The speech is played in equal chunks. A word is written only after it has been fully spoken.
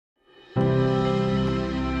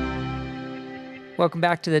Welcome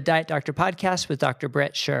back to the Diet Doctor Podcast with Dr.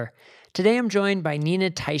 Brett Scher. Today I'm joined by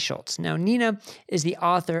Nina Teicholz. Now, Nina is the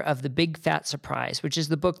author of The Big Fat Surprise, which is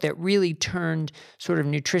the book that really turned sort of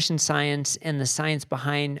nutrition science and the science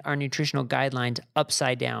behind our nutritional guidelines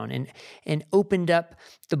upside down and opened up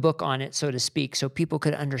the book on it, so to speak, so people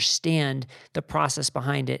could understand the process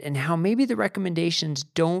behind it and how maybe the recommendations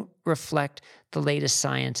don't reflect the latest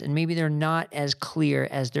science and maybe they're not as clear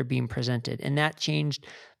as they're being presented. And that changed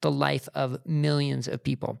the life of millions of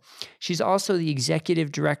people. She's also the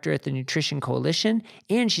executive director at the Nutrition Coalition,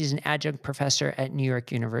 and she's an adjunct professor at New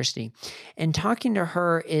York University. And talking to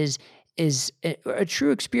her is a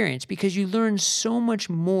true experience because you learn so much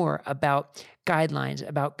more about guidelines,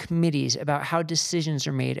 about committees, about how decisions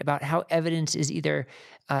are made, about how evidence is either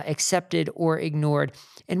accepted or ignored,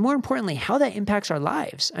 and more importantly, how that impacts our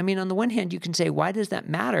lives. I mean, on the one hand, you can say, why does that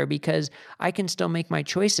matter? Because I can still make my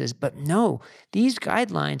choices. But no, these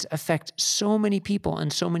guidelines affect so many people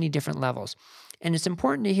on so many different levels. And it's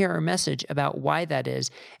important to hear her message about why that is,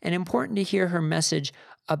 and important to hear her message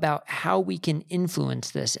about how we can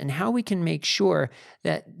influence this and how we can make sure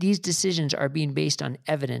that these decisions are being based on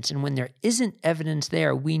evidence. And when there isn't evidence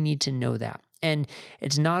there, we need to know that. And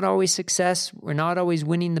it's not always success. We're not always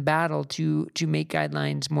winning the battle to make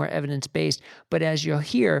guidelines more evidence-based. But as you'll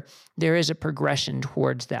hear, there is a progression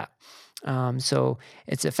towards that. So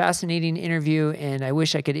it's a fascinating interview, and I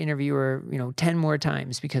wish I could interview her, 10 more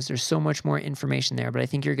times because there's so much more information there. But I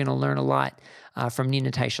think you're going to learn a lot from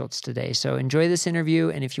Nina Teicholz today. So enjoy this interview,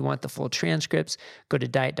 and if you want the full transcripts, go to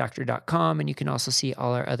dietdoctor.com, and you can also see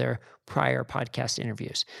all our other prior podcast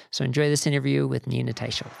interviews. So enjoy this interview with Nina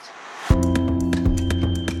Teicholz.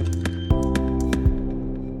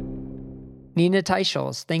 Nina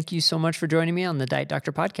Teicholz, thank you so much for joining me on the Diet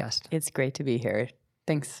Doctor Podcast. It's great to be here.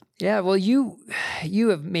 Thanks. Yeah, well, you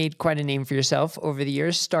have made quite a name for yourself over the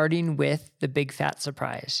years, starting with The Big Fat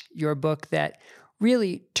Surprise, your book that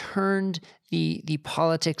really turned the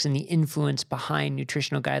politics and the influence behind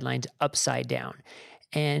nutritional guidelines upside down.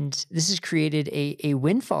 And this has created a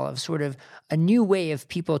windfall of sort of a new way of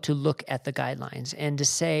people to look at the guidelines and to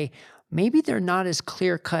say, maybe they're not as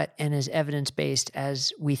clear-cut and as evidence-based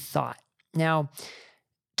as we thought. Now,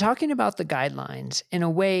 talking about the guidelines in a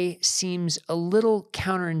way seems a little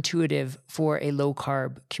counterintuitive for a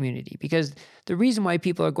low-carb community because the reason why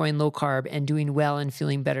people are going low-carb and doing well and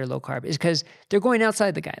feeling better low-carb is because they're going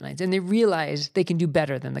outside the guidelines and they realize they can do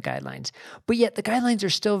better than the guidelines. But yet the guidelines are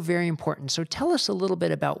still very important. So tell us a little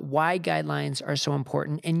bit about why guidelines are so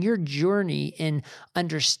important and your journey in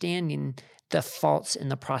understanding the faults in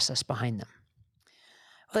the process behind them.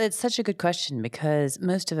 Well, it's such a good question because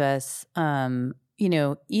most of us,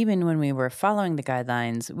 even when we were following the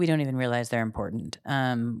guidelines, we don't even realize they're important.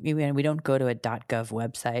 We don't go to a .gov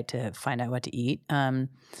website to find out what to eat. And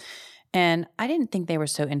I didn't think they were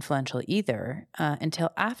so influential either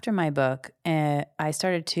until after my book. I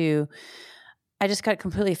just got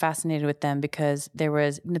completely fascinated with them because the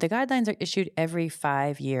guidelines are issued every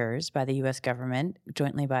 5 years by the U.S. government,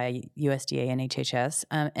 jointly by USDA and HHS.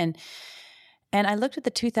 And I looked at the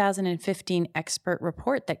 2015 expert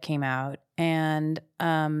report that came out, and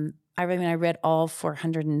I read all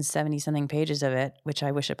 470 something pages of it, which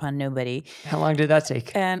I wish upon nobody. How long did that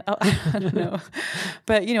take? And I don't know,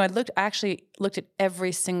 but I looked at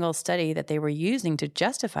every single study that they were using to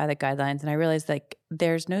justify the guidelines, and I realized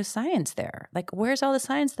there's no science there. Where's all the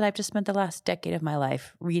science that I've just spent the last decade of my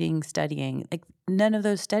life reading, studying? None of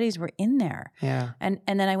those studies were in there. Yeah. And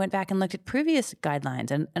then I went back and looked at previous guidelines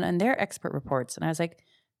and their expert reports, and I was like,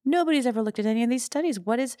 nobody's ever looked at any of these studies.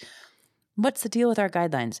 What's the deal with our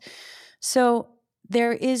guidelines? So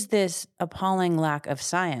there is this appalling lack of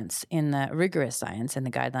science rigorous science in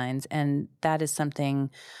the guidelines, and that is something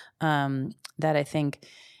that I think,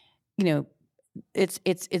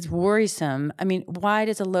 it's worrisome. I mean, why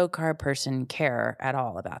does a low carb person care at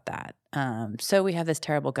all about that? So we have this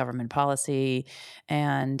terrible government policy, but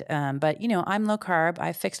I'm low carb.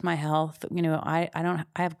 I fixed my health. I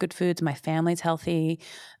have good foods. My family's healthy,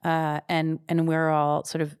 and we're all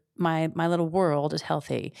sort of my little world is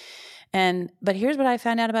healthy. But here's what I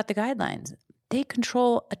found out about the guidelines. They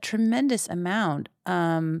control a tremendous amount.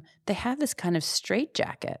 They have this kind of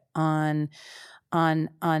straitjacket on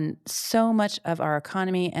so much of our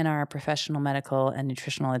economy and our professional medical and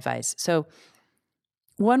nutritional advice. So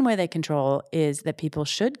one way they control is that people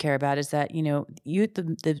should care about is that,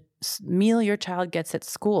 the meal your child gets at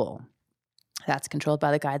school, that's controlled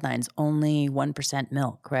by the guidelines, only 1%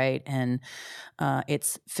 milk, right? And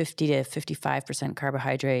it's 50 to 55%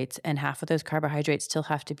 carbohydrates, and half of those carbohydrates still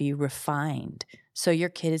have to be refined. So your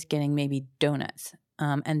kid is getting maybe donuts.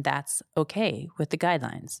 And that's okay with the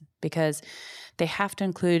guidelines because they have to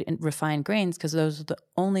include refined grains because those are the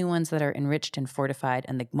only ones that are enriched and fortified.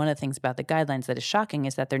 And one of the things about the guidelines that is shocking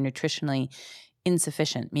is that they're nutritionally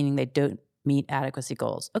insufficient, meaning they don't meet adequacy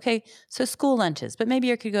goals. Okay, so school lunches, but maybe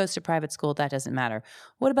your kid goes to private school. That doesn't matter.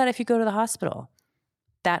 What about if you go to the hospital?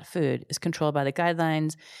 That food is controlled by the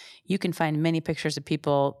guidelines. You can find many pictures of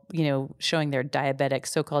people, showing their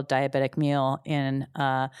so-called diabetic meal in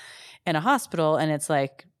a hospital, and it's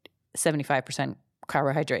like 75%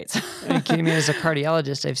 carbohydrates. Are you kidding me? As a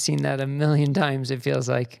cardiologist, I've seen that a million times, it feels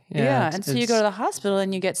like. Yeah, and so you go to the hospital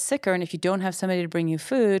and you get sicker, and if you don't have somebody to bring you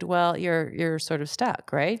food, well, you're sort of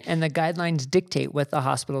stuck, right? And the guidelines dictate what the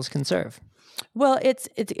hospitals can serve. Well,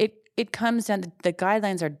 it comes down to the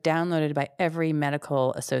guidelines are downloaded by every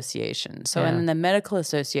medical association. So, and then the medical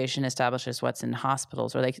association establishes what's in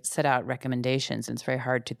hospitals, or they set out recommendations, and it's very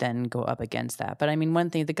hard to then go up against that. But I mean, one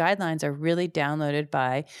thing, the guidelines are really downloaded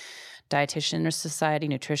by dietitian society,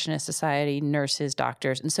 nutritionist society, nurses,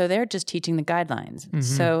 doctors. And so they're just teaching the guidelines. Mm-hmm.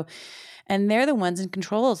 So, and they're the ones in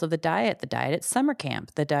controls of the diet at summer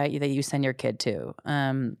camp, the diet that you send your kid to.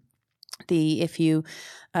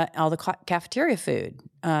 All the cafeteria food,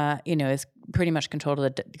 is pretty much controlled by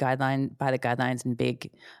the guidelines in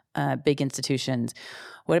big institutions.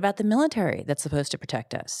 What about the military that's supposed to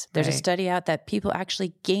protect us? There's a study out that people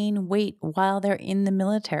actually gain weight while they're in the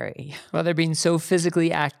military. While they're being so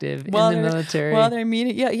physically active in the military. Well,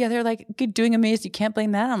 they're like doing amazing. You can't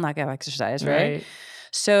blame that on lack of exercise, right?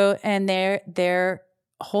 So, and their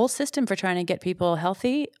whole system for trying to get people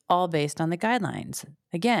healthy, all based on the guidelines.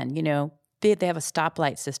 Again, they have a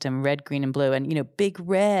stoplight system, red, green, and blue, and big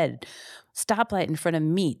red stoplight in front of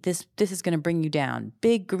meat. This is going to bring you down.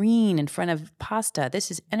 Big green in front of pasta.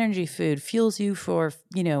 This is energy food, fuels you for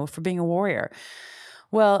being a warrior.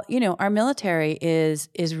 Well, our military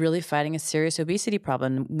is really fighting a serious obesity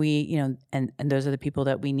problem. We, and those are the people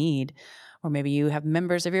that we need. Or maybe you have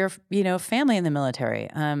members of your, family in the military.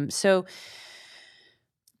 Or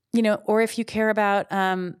if you care about,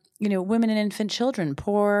 women and infant children,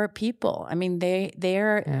 poor people. I mean, they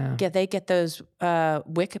get those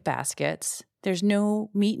WIC baskets. There's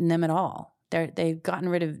no meat in them at all. They've gotten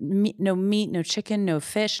rid of no meat, no chicken, no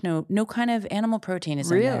fish, no kind of animal protein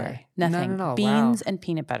is in there. Nothing. None at all. Beans and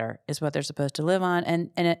peanut butter is what they're supposed to live on,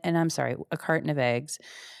 and I'm sorry, a carton of eggs.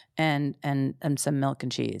 And some milk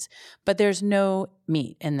and cheese, but there's no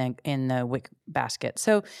meat in the WIC basket.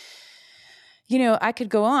 So, I could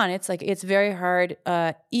go on. It's like it's very hard,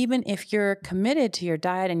 even if you're committed to your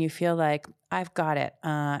diet and you feel like I've got it.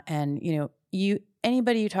 And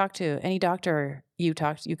anybody you talk to, any doctor you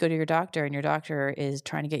go to your doctor, and your doctor is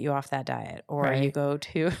trying to get you off that diet, or you go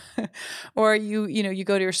to, or you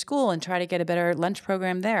go to your school and try to get a better lunch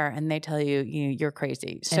program there, and they tell you you're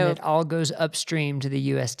crazy. So and it all goes upstream to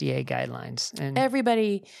the USDA guidelines, and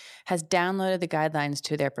everybody has downloaded the guidelines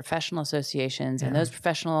to their professional associations, and those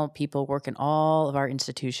professional people work in all of our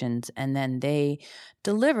institutions, and then they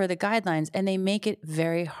deliver the guidelines, and they make it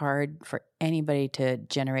very hard for anybody to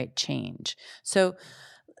generate change. So,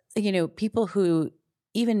 people who,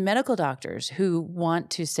 even medical doctors who want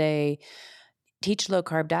to say, teach low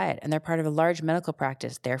carb diet, and they're part of a large medical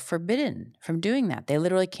practice, they're forbidden from doing that. They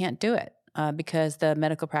literally can't do it. Because the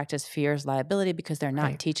medical practice fears liability because they're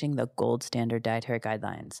not teaching the gold standard dietary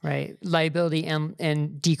guidelines. Right. Liability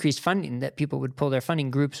and decreased funding, that people would pull their funding,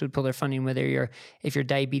 groups would pull their funding, if your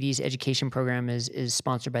diabetes education program is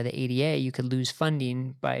sponsored by the ADA, you could lose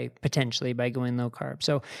funding potentially by going low carb.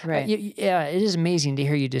 So it is amazing to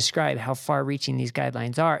hear you describe how far reaching these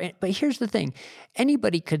guidelines are. But here's the thing.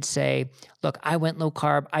 Anybody could say, look, I went low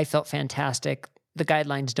carb. I felt fantastic. The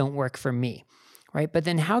guidelines don't work for me. Right? But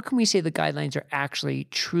then how can we say the guidelines are actually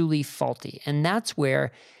truly faulty? And that's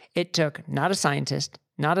where it took not a scientist,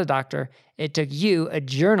 not a doctor, it took you, a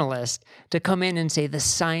journalist, to come in and say the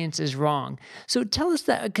science is wrong. So tell us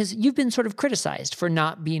that, because you've been sort of criticized for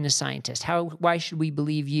not being a scientist. Why should we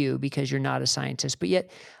believe you because you're not a scientist? But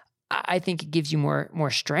yet I think it gives you more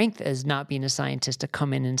strength as not being a scientist to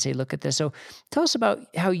come in and say, look at this. So tell us about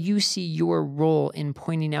how you see your role in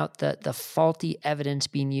pointing out the faulty evidence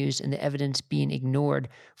being used and the evidence being ignored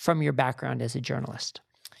from your background as a journalist.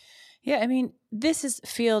 Yeah, I mean, this is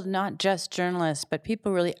field not just journalists, but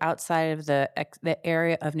people really outside of the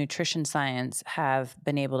area of nutrition science have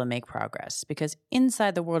been able to make progress. Because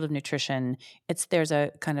inside the world of nutrition, there's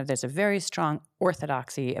a very strong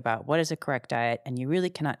orthodoxy about what is a correct diet, and you really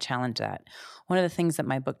cannot challenge that. One of the things that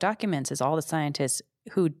my book documents is all the scientists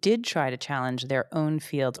who did try to challenge their own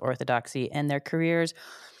field's orthodoxy, and their careers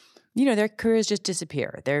their careers just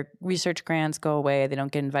disappear. Their research grants go away. They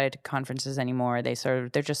don't get invited to conferences anymore. They're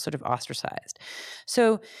just sort of ostracized.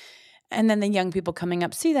 So, and then the young people coming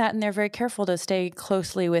up see that, and they're very careful to stay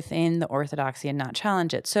closely within the orthodoxy and not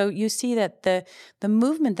challenge it. So you see that the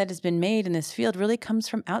movement that has been made in this field really comes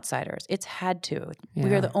from outsiders. It's had to. Yeah.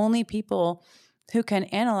 We are the only people who can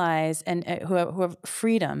analyze and who have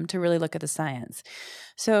freedom to really look at the science.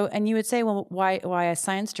 So, and you would say, well, why a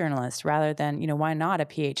science journalist rather than, why not a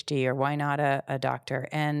PhD or why not a doctor?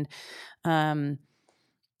 And,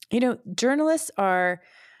 journalists are,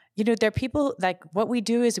 they're people, like, what we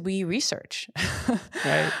do is we research.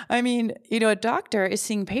 Right. I mean, a doctor is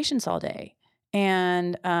seeing patients all day.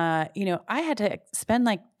 And, I had to spend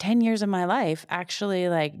like 10 years of my life actually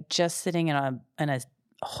like just sitting in a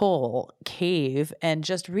whole cave and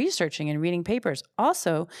just researching and reading papers.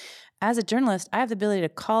 Also, as a journalist, I have the ability to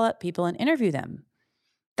call up people and interview them.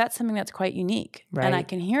 That's something that's quite unique. Right. And I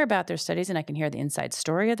can hear about their studies, and I can hear the inside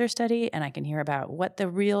story of their study, and I can hear about what the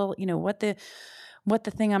real, what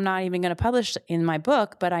the thing I'm not even going to publish in my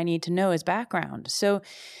book, but I need to know is background. So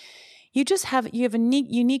you have a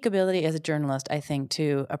unique ability as a journalist, I think,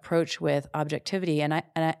 to approach with objectivity, and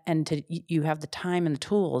you have the time and the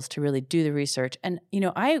tools to really do the research. And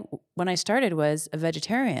when I started was a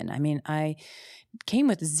vegetarian. I mean, I came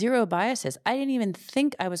with zero biases. I didn't even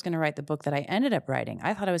think I was going to write the book that I ended up writing.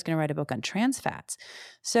 I thought I was going to write a book on trans fats.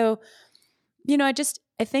 So,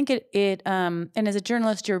 I think it and as a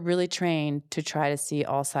journalist, you're really trained to try to see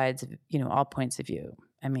all sides of, all points of view.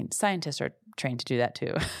 I mean, scientists are trained to do that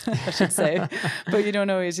too, I should say, but you don't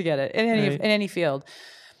always get it in any field.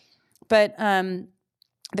 But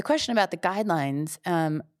the question about the guidelines,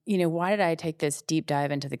 why did I take this deep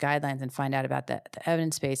dive into the guidelines and find out about the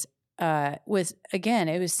evidence base? It was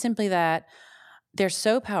simply that they're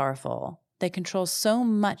so powerful. They control so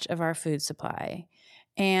much of our food supply.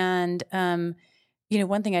 And,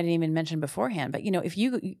 one thing I didn't even mention beforehand, but, if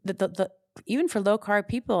even for low carb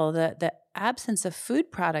people, the absence of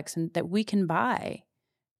food products that we can buy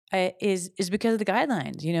is because of the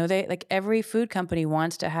guidelines. They, like, every food company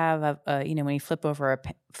wants to have when you flip over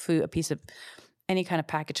a piece of any kind of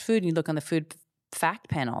packaged food and you look on the food fact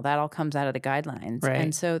panel, that all comes out of the guidelines. Right.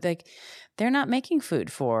 And so they're not making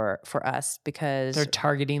food for us because they're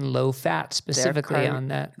targeting low fat specifically on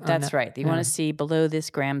that. That's right. You want to see below this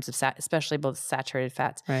grams of especially both saturated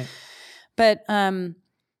fats. Right. But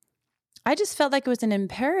I just felt like it was an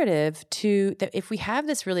imperative that if we have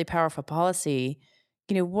this really powerful policy,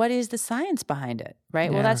 what is the science behind it, right?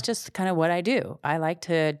 Yeah. Well, that's just kind of what I do. I like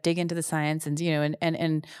to dig into the science, and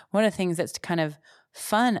and one of the things that's kind of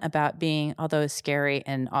fun about being, although scary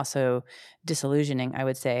and also disillusioning, I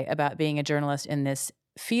would say, about being a journalist in this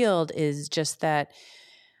field is just that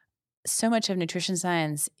so much of nutrition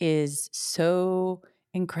science is so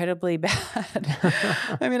incredibly bad.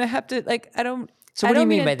 I mean, I have to So what do you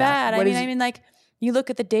mean by that? I mean, like, you look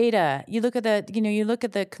at the data, you look at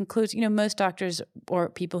the conclusion. Most doctors or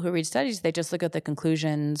people who read studies, they just look at the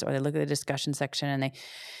conclusions or they look at the discussion section, and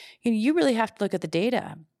you really have to look at the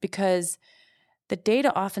data, because the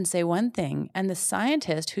data often say one thing, and the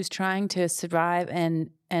scientist who's trying to survive and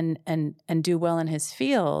do well in his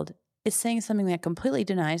field is saying something that completely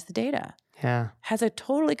denies the data. Yeah. Has a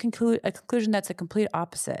conclusion that's a complete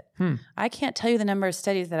opposite. I can't tell you the number of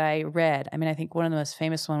studies that I read. I mean, I think one of the most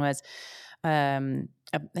famous one was, I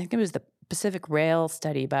think it was the Pacific Rail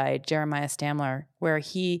study by Jeremiah Stamler, where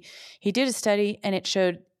he did a study and it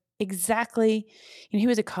showed exactly, he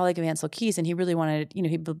was a colleague of Ansel Keys, and he really wanted,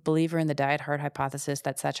 he's a believer in the diet hard hypothesis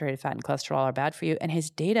that saturated fat and cholesterol are bad for you. And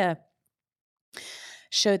his data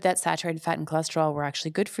showed that saturated fat and cholesterol were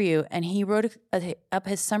actually good for you. And he wrote up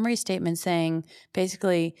his summary statement saying,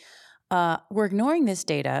 basically, we're ignoring this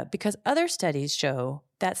data because other studies show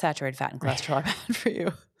that saturated fat and cholesterol are bad for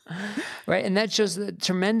you. Right. And that shows the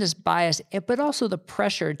tremendous bias, but also the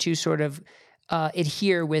pressure to sort of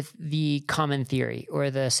adhere with the common theory or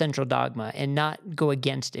the central dogma and not go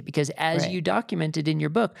against it. Because as you documented in your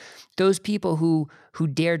book, those people who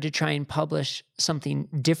dared to try and publish something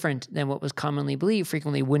different than what was commonly believed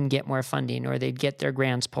frequently wouldn't get more funding, or they'd get their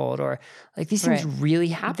grants pulled, or like these things really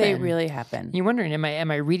happen. They really happen. You're wondering,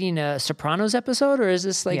 am I reading a Sopranos episode, or is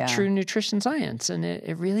this like true nutrition science? And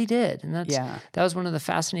it really did. And that was one of the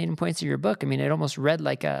fascinating points of your book. I mean, it almost read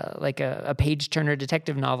like a page turner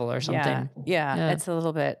detective novel or something. Yeah. It's a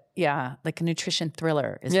little bit, like a nutrition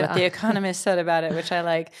thriller is what The Economist said about it, which I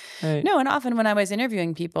like. Right. No, and often when I was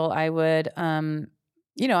interviewing people, I would,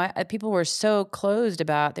 people were so closed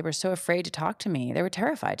they were so afraid to talk to me. They were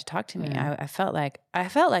terrified to talk to me. I felt like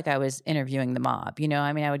I was interviewing the mob,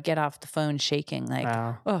 I mean, I would get off the phone shaking like,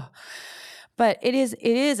 oh. But it is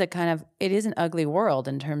an ugly world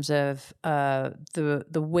in terms of the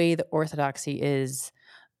way the orthodoxy is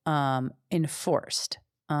enforced.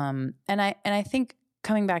 And I think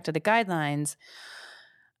coming back to the guidelines,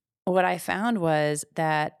 what I found was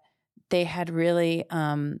that they had really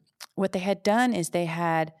what they had done is they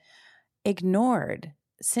had ignored,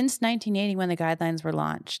 since 1980 when the guidelines were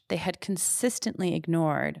launched, they had consistently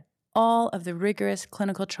ignored all of the rigorous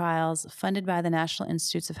clinical trials funded by the National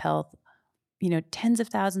Institutes of Health, tens of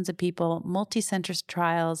thousands of people, multi-center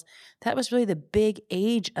trials. That was really the big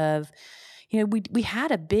age of, we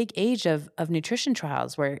had a big age of nutrition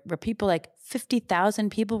trials where people, like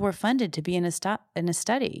 50,000 people were funded to be in a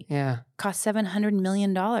study. Yeah. Cost $700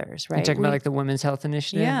 million, right? You're talking about like the Women's Health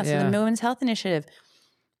Initiative? Yeah, so the Women's Health Initiative,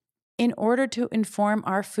 in order to inform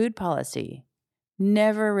our food policy,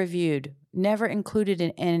 never reviewed, never included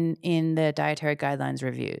in the dietary guidelines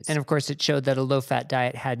reviews. And of course, it showed that a low-fat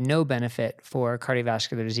diet had no benefit for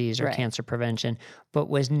cardiovascular disease or cancer prevention, but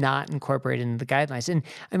was not incorporated into the guidelines. And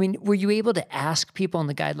I mean, were you able to ask people on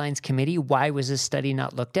the guidelines committee, why was this study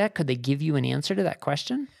not looked at? Could they give you an answer to that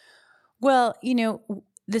question? Well,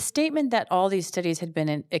 the statement that all these studies had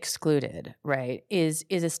been excluded, right, is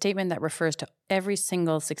a statement that refers to every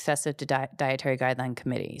single successive dietary guideline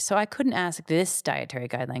committee. So I couldn't ask this dietary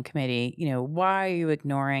guideline committee, why are you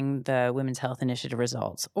ignoring the Women's Health Initiative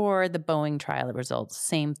results or the Boeing trial results?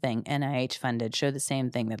 Same thing, NIH funded, showed the same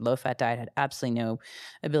thing, that low-fat diet had absolutely no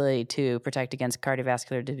ability to protect against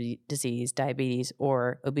cardiovascular disease, diabetes,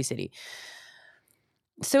 or obesity.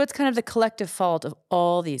 So it's kind of the collective fault of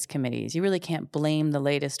all these committees. You really can't blame the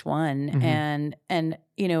latest one. Mm-hmm. And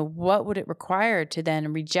what would it require to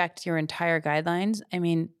then reject your entire guidelines? I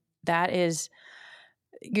mean, that is,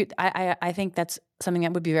 I think that's something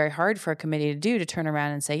that would be very hard for a committee to do, to turn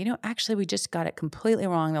around and say, actually, we just got it completely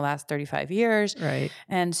wrong the last 35 years. Right.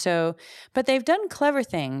 And so, but they've done clever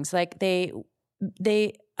things. Like I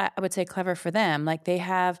would say clever for them. Like they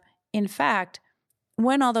have, in fact,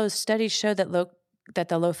 when all those studies showed that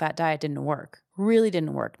the low-fat diet really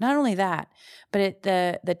didn't work. Not only that, but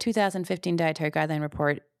the 2015 Dietary Guideline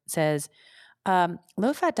Report says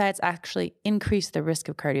low-fat diets actually increase the risk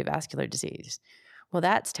of cardiovascular disease. Well,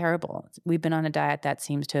 that's terrible. We've been on a diet that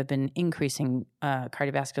seems to have been increasing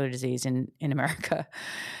cardiovascular disease in America.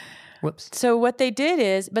 Whoops. So what they did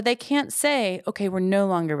is, but they can't say, okay, we're no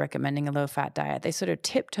longer recommending a low-fat diet. They sort of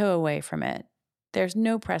tiptoe away from it. There's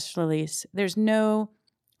no press release. There's no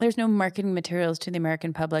marketing materials to the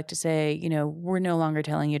American public to say, we're no longer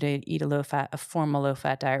telling you to eat a formal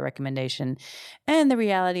low-fat diet recommendation. And the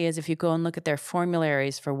reality is, if you go and look at their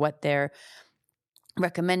formularies for what they're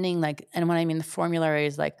recommending, and when I mean the formulary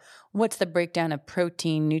is what's the breakdown of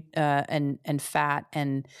protein and fat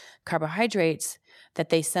and carbohydrates that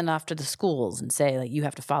they send off to the schools and say, you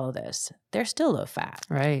have to follow this. They're still low fat.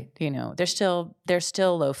 Right. They're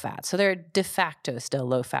still low fat. So they're de facto still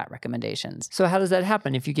low fat recommendations. So how does that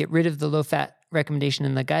happen? If you get rid of the low fat recommendation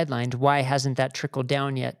in the guidelines, why hasn't that trickled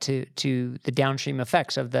down yet to the downstream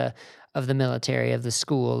effects of the military, of the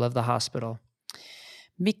school, of the hospital?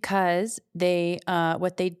 Because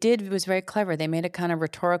what they did was very clever. They made a kind of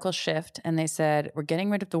rhetorical shift, and they said, we're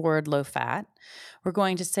getting rid of the word low fat. We're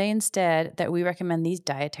going to say instead that we recommend these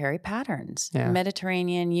dietary patterns,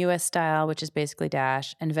 Mediterranean, U.S. style, which is basically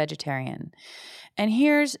DASH, and vegetarian. And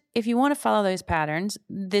if you want to follow those patterns,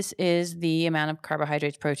 this is the amount of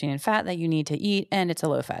carbohydrates, protein, and fat that you need to eat, and it's a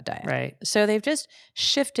low-fat diet. Right. So they've just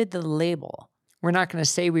shifted the label. We're not going to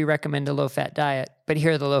say we recommend a low-fat diet, but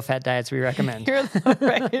here are the low-fat diets we recommend.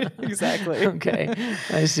 Right, exactly. Okay,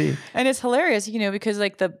 I see. And it's hilarious, because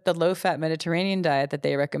the low-fat Mediterranean diet that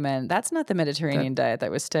they recommend, that's not the Mediterranean diet that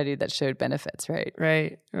was studied that showed benefits, right?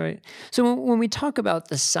 Right. So when we talk about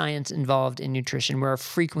the science involved in nutrition, we're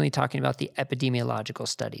frequently talking about the epidemiological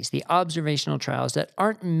studies, the observational trials that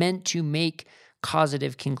aren't meant to make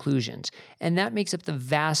causative conclusions. And that makes up the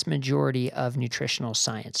vast majority of nutritional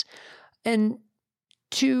science. And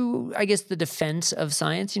to, I guess, the defense of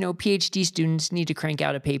science, PhD students need to crank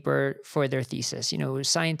out a paper for their thesis.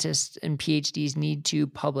 Scientists and PhDs need to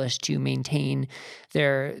publish to maintain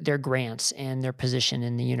their grants and their position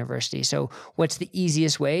in the university. So what's the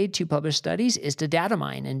easiest way to publish studies is to data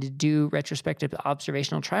mine and to do retrospective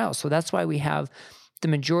observational trials. So that's why we have the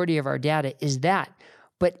majority of our data is that.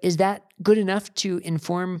 But is that good enough to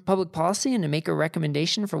inform public policy and to make a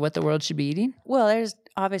recommendation for what the world should be eating? Well, there's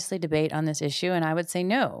obviously debate on this issue, and I would say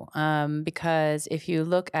no, because if you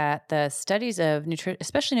look at the studies of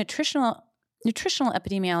especially nutritional Nutritional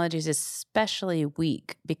epidemiology is especially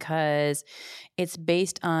weak because it's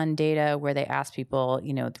based on data where they ask people,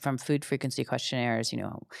 from food frequency questionnaires,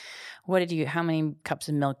 how many cups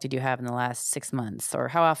of milk did you have in the last 6 months? Or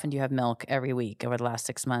how often do you have milk every week over the last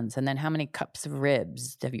 6 months? And then how many cups of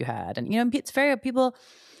ribs have you had? And,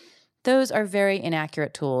 those are very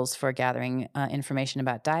inaccurate tools for gathering information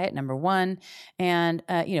about diet, number one. And,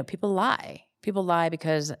 people lie. People lie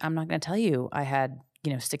because I'm not going to tell you I had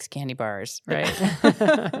 6 candy bars, right?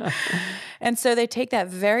 And so they take that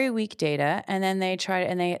very weak data and then they try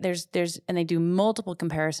and they do multiple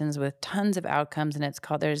comparisons with tons of outcomes, and it's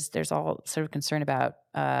called there's all sort of concern about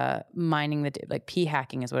mining like p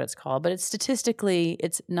hacking is what it's called, but it's statistically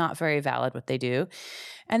it's not very valid what they do.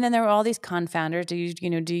 And then there are all these confounders.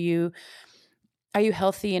 Are you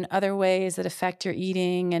healthy in other ways that affect your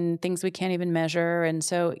eating and things we can't even measure? And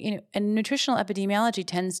so, and nutritional epidemiology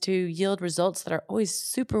tends to yield results that are always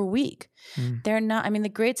super weak. They're not, the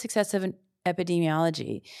great success of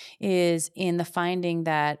epidemiology is in the finding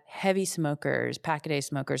that heavy smokers, pack-a-day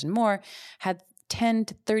smokers and more had 10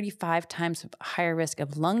 to 35 times higher risk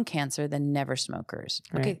of lung cancer than never smokers.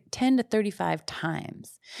 Right. Okay, 10 to 35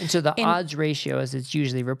 times. And so the odds ratio, as it's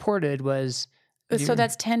usually reported, was... So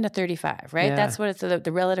that's 10 to 35, right? Yeah. That's what it's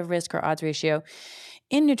the relative risk or odds ratio.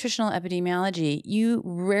 In nutritional epidemiology, you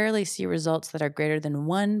rarely see results that are greater than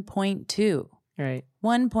 1.2. Right.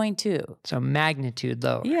 1.2. So magnitude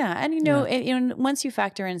low. Yeah. And, once you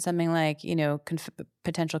factor in something like,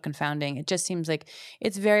 potential confounding, it just seems like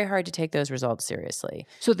it's very hard to take those results seriously.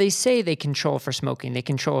 So they say they control for smoking, they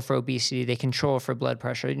control for obesity, they control for blood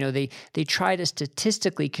pressure. They try to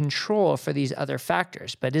statistically control for these other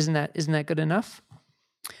factors, but isn't that good enough?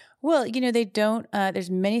 Well, they don't,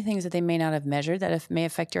 there's many things that they may not have measured that may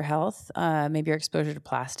affect your health. Maybe your exposure to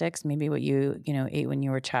plastics, maybe what you ate when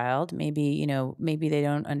you were a child. Maybe they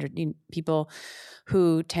don't people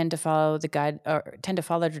who tend to follow the guide or tend to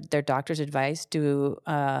follow their doctor's advice do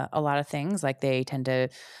a lot of things, like they tend to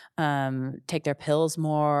take their pills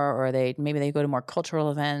more, or maybe they go to more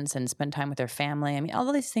cultural events and spend time with their family. All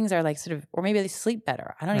of these things are like sort of, or maybe they sleep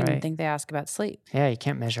better. I don't even think they ask about sleep. Yeah, you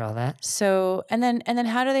can't measure all that. So, and then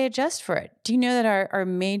how do they adjust for it? Do you know that our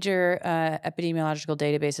major epidemiological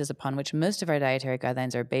databases upon which most of our dietary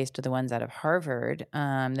guidelines are based are the ones out of Harvard,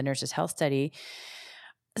 the Nurses Health Study?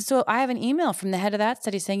 So I have an email from the head of that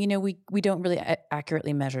study saying, we don't really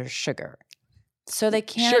accurately measure sugar. So they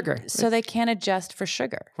can't sugar. So they can't adjust for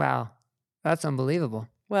sugar. Wow. That's unbelievable.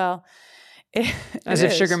 Well, as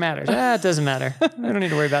if sugar matters. It doesn't matter. We don't need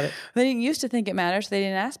to worry about it. They didn't used to think it matters, so they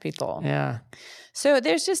didn't ask people. Yeah. So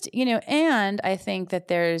there's just, and I think that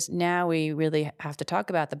now we really have to talk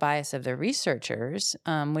about the bias of the researchers,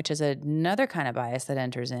 which is another kind of bias that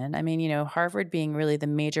enters in. Harvard being really the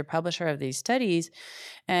major publisher of these studies,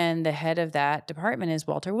 and the head of that department is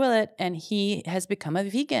Walter Willett, and he has become a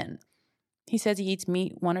vegan. He says he eats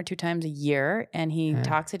meat 1 or 2 times a year, and he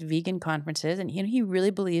talks at vegan conferences, and he really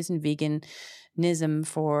believes in veganism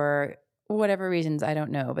for whatever reasons, I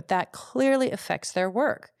don't know, but that clearly affects their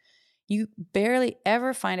work. You barely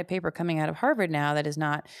ever find a paper coming out of Harvard now that is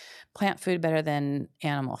not plant food better than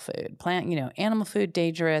animal food. Animal food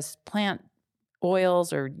dangerous, plant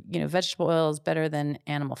oils or, vegetable oils better than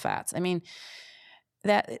animal fats.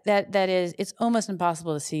 That is, it's almost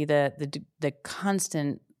impossible to see the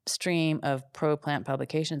constant stream of pro-plant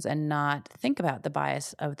publications and not think about the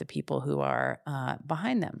bias of the people who are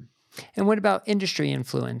behind them. And what about industry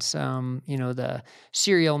influence? The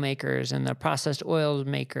cereal makers and the processed oil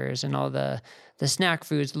makers and all the snack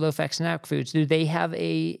foods, the low-fat snack foods. Do they have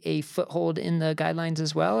a foothold in the guidelines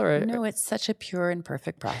as well? Or no, it's such a pure and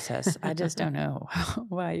perfect process. I just don't know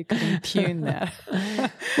why you could impugn that.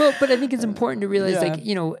 Well, but I think it's important to realize,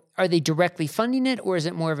 are they directly funding it, or is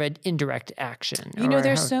it more of an indirect action?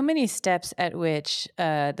 There's so many steps at which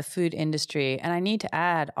the food industry, and I need to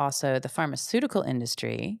add also the pharmaceutical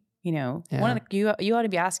industry. One of you ought to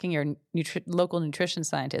be asking your local nutrition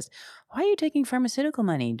scientist, why are you taking pharmaceutical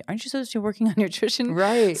money? Aren't you supposed to be working on nutrition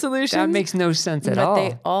solutions? That makes no sense at all.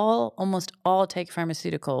 They almost all take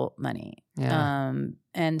pharmaceutical money. Yeah.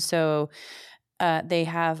 And so they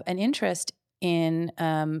have an interest in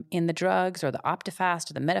the drugs or the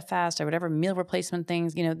Optifast or the Metafast or whatever meal replacement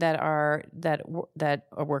things, that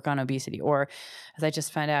work on obesity. Or as I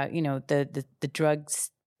just found out, the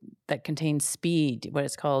drugs that contains speed, what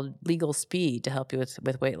it's called legal speed, to help you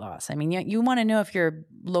with weight loss. You want to know if your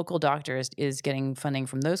local doctor is getting funding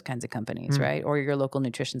from those kinds of companies, right? Or your local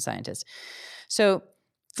nutrition scientist. So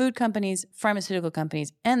food companies, pharmaceutical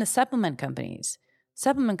companies, and the supplement companies.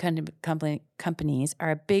 Supplement companies are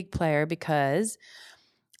a big player because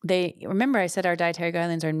remember I said our dietary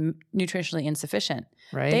guidelines are nutritionally insufficient.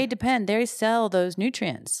 Right. They sell those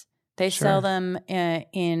nutrients. They Sure. sell them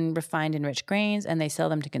in refined enriched grains, and they sell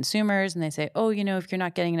them to consumers. And they say, oh, if you're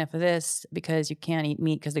not getting enough of this because you can't eat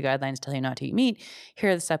meat because the guidelines tell you not to eat meat,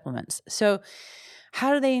 here are the supplements. So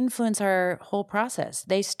how do they influence our whole process?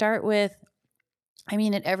 They start with,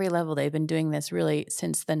 at every level, they've been doing this really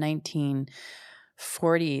since the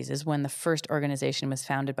 1940s is when the first organization was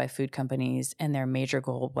founded by food companies, and their major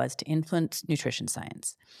goal was to influence nutrition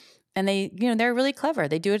science. And they're really clever.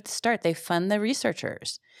 They do it at the start. They fund the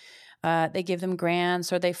researchers. They give them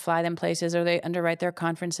grants, or they fly them places, or they underwrite their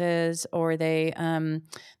conferences, or they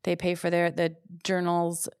pay for the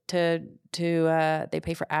journals they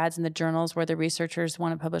pay for ads in the journals where the researchers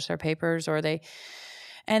want to publish their papers,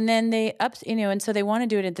 and then and so they want to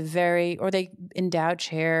do it at or they endow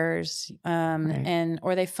chairs, Right.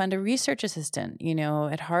 or they fund a research assistant,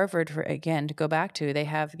 at Harvard, to go back to, they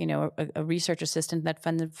have, a research assistant that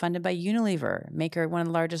funded by Unilever, one of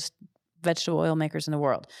the largest vegetable oil makers in the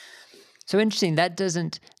world. So interesting. That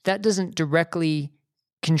doesn't directly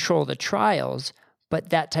control the trials,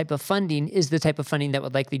 but that type of funding is the type of funding that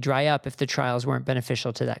would likely dry up if the trials weren't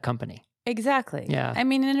beneficial to that company. Exactly. Yeah.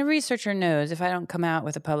 And a researcher knows if I don't come out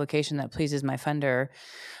with a publication that pleases my funder,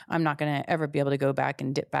 I'm not going to ever be able to go back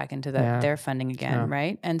and dip back into their funding again,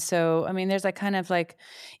 right? And so, there's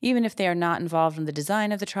even if they are not involved in the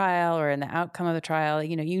design of the trial or in the outcome of the trial,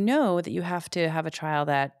 that you have to have a trial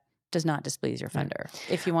that does not displease your funder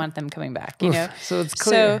if you want them coming back, So it's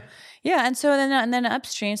clear. So, yeah. And so then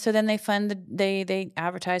upstream, so then they they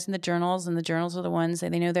advertise in the journals, and the journals are the ones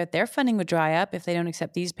that they know that their funding would dry up if they don't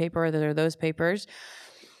accept these papers or those papers.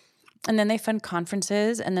 And then they fund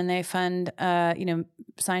conferences, and then they fund,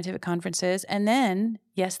 scientific conferences. And then,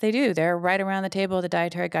 yes, they do. They're right around the table at the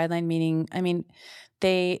dietary guideline meeting.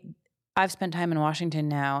 I've spent time in Washington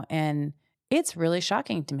now, and it's really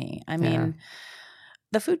shocking to me.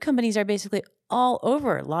 The food companies are basically all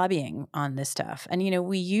over lobbying on this stuff. And,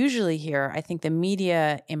 we usually hear, I think the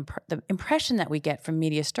media, the impression that we get from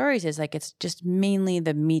media stories is like it's just mainly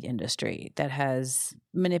the meat industry that has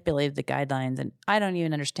manipulated the guidelines. And I don't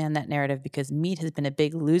even understand that narrative, because meat has been a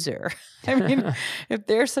big loser. If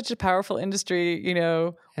they're such a powerful industry,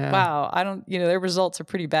 wow, their results are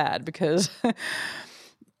pretty bad, because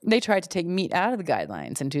they tried to take meat out of the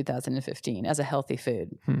guidelines in 2015 as a healthy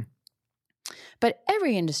food. But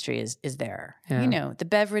every industry is there. Yeah. The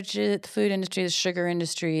beverage, the food industry, the sugar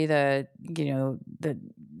industry, the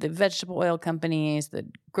vegetable oil companies, the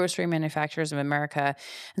grocery manufacturers of America.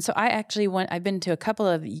 And so I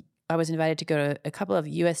was invited to go to a couple of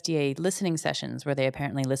USDA listening sessions where they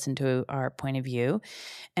apparently listened to our point of view.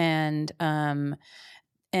 And I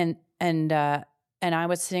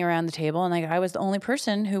was sitting around the table, and I was the only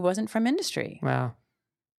person who wasn't from industry. Wow.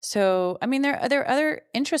 So, there are other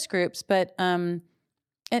interest groups, but I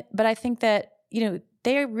think that,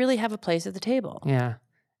 they really have a place at the table. Yeah.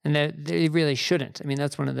 And they really shouldn't.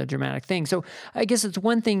 That's one of the dramatic things. So I guess it's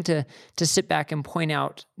one thing to sit back and point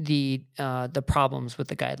out the problems with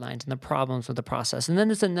the guidelines and the problems with the process. And then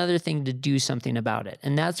it's another thing to do something about it.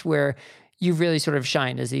 And that's where you've really sort of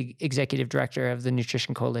shined as the executive director of the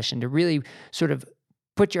Nutrition Coalition, to really sort of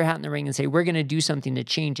put your hat in the ring and say, we're going to do something to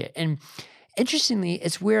change it. And interestingly,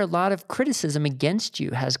 it's where a lot of criticism against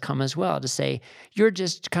you has come as well, to say you're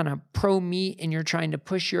just kind of pro-meat and you're trying to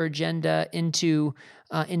push your agenda into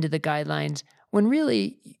the guidelines, when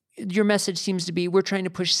really your message seems to be, we're trying to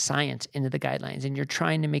push science into the guidelines, and you're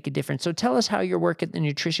trying to make a difference. So tell us how your work at the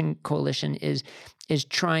Nutrition Coalition is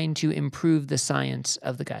trying to improve the science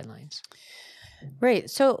of the guidelines. Right.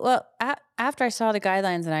 So, after I saw the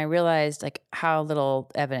guidelines and I realized how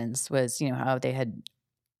little evidence was, how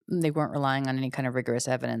they weren't relying on any kind of rigorous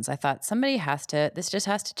evidence, I thought this just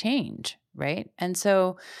has to change, right? And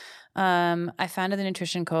so I founded the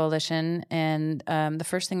Nutrition Coalition, and the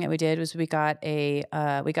first thing that we did was we got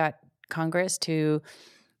Congress to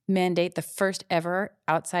mandate the first ever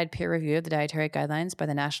outside peer review of the dietary guidelines by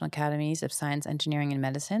the National Academies of Science, Engineering, and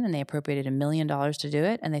Medicine, and they appropriated $1 million to do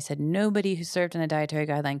it. And they said nobody who served on a dietary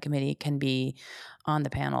guideline committee can be on the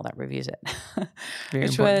panel that reviews it,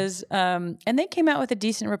 which was, and they came out with a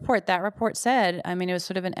decent report. That report said, it was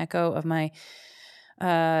sort of an echo of my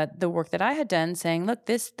the work that I had done, saying, look,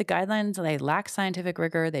 the guidelines, they lack scientific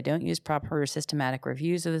rigor. They don't use proper systematic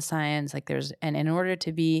reviews of the science. And in order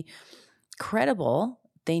to be credible,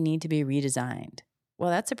 they need to be redesigned.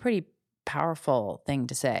 Well, that's a pretty powerful thing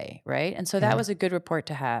to say, right? And so that was a good report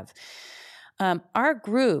to have. Our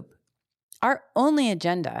group, our only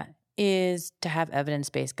agenda is to have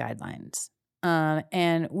evidence-based guidelines.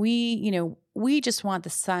 And we just want the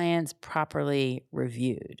science properly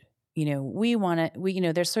reviewed.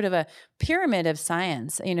 There's sort of a pyramid of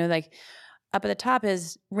science, like up at the top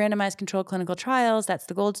is randomized controlled clinical trials. That's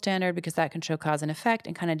the gold standard because that can show cause and effect.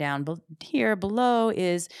 And kind of down here below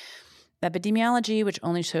is epidemiology, which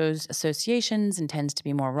only shows associations and tends to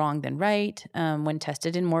be more wrong than right when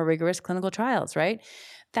tested in more rigorous clinical trials, right?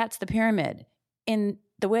 That's the pyramid. In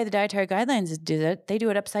the way the dietary guidelines do it, they do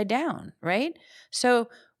it upside down, right? So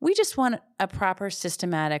we just want a proper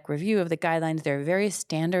systematic review of the guidelines. There are various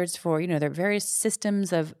standards for, there are various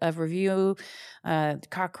systems of review,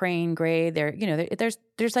 Cochrane, Gray. There's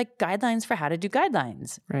like guidelines for how to do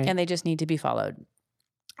guidelines, right. And they just need to be followed.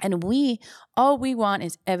 And all we want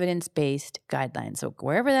is evidence-based guidelines. So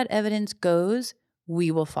wherever that evidence goes, we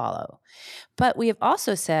will follow. But we have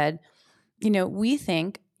also said, we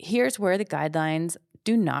think here's where the guidelines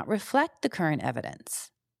do not reflect the current evidence.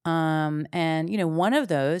 One of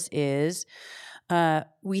those is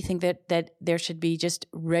we think that there should be just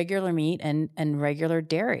regular meat and regular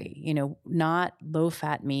dairy, not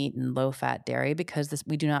low-fat meat and low-fat dairy, because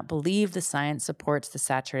we do not believe the science supports the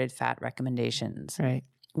saturated fat recommendations. Right.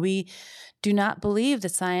 We do not believe the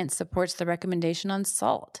science supports the recommendation on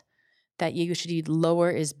salt, that you should eat lower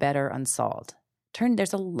is better on salt.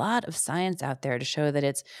 There's a lot of science out there to show that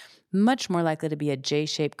it's much more likely to be a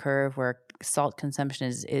J-shaped curve where salt consumption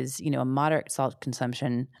is a moderate salt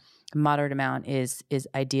consumption, a moderate amount is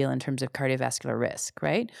ideal in terms of cardiovascular risk,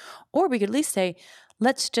 right? Or we could at least say,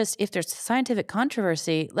 if there's scientific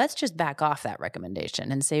controversy, let's just back off that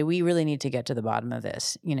recommendation and say we really need to get to the bottom of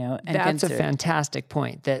this, and that's a fantastic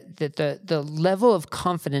point, that the level of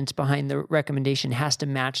confidence behind the recommendation has to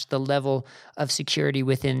match the level of security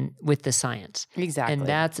with the science. Exactly. And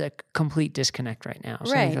that's a complete disconnect right now.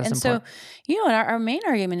 So right. And so, our main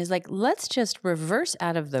argument is let's just reverse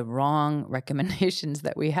out of the wrong recommendations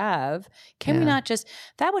that we have. Can we not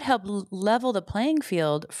that would help level the playing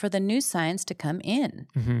field for the new science to come in.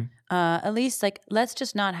 Mm-hmm. At least let's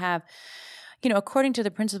just not have, according to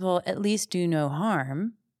the principle, at least do no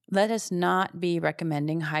harm. Let us not be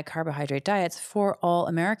recommending high carbohydrate diets for all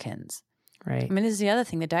Americans. Right. I mean, this is the other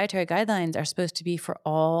thing. The dietary guidelines are supposed to be for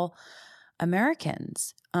all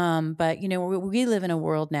Americans. But, we live in a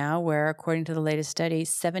world now where, according to the latest study,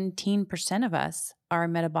 17% of us are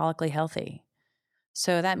metabolically healthy.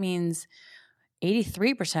 So that means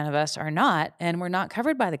 83% of us are not, and we're not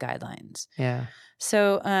covered by the guidelines. Yeah.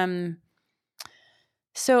 So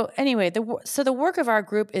anyway, the work of our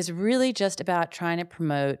group is really just about trying to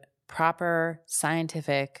promote proper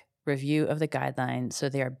scientific review of the guidelines so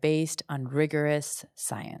they are based on rigorous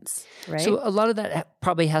science, right? So a lot of that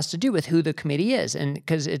probably has to do with who the committee is, and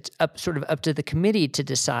because it's up to the committee to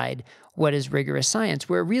decide what is rigorous science,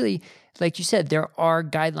 where really, like you said, there are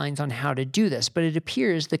guidelines on how to do this, but it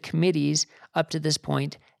appears the committees up to this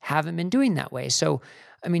point haven't been doing that way. So,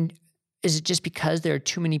 I mean, is it just because there are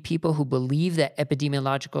too many people who believe that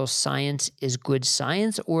epidemiological science is good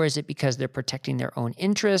science, or is it because they're protecting their own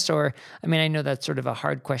interests? Or, I mean, I know that's sort of a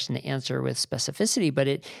hard question to answer with specificity, but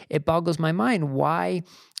it boggles my mind why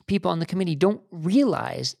people on the committee don't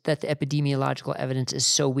realize that the epidemiological evidence is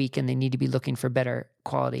so weak and they need to be looking for better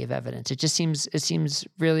quality of evidence. It seems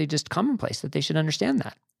really just commonplace that they should understand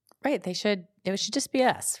that. Right. It should just be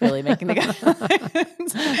us really making the guidelines.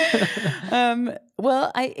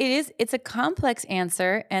 It's a complex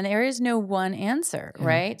answer and there is no one answer,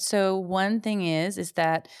 right? So one thing is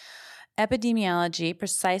that epidemiology,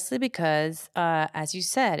 precisely because, as you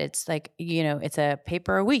said, it's it's a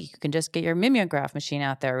paper a week. You can just get your mimeograph machine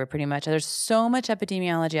out there pretty much. There's so much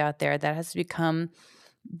epidemiology out there that has become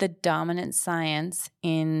the dominant science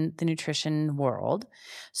in the nutrition world.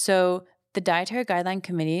 So the Dietary Guideline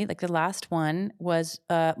Committee, like the last one, was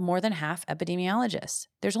more than half epidemiologists.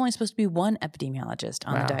 There's only supposed to be one epidemiologist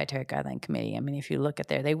on the Dietary Guideline Committee. I mean, if you look at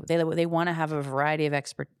there, they want to have a variety of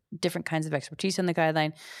different kinds of expertise in the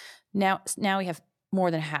guideline. Now we have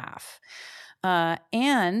more than half,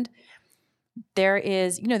 and there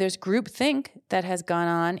is there's groupthink that has gone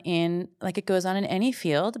on it goes on in any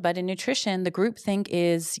field, but in nutrition, the groupthink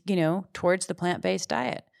is towards the plant-based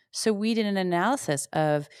diet. So we did an analysis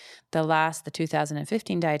of the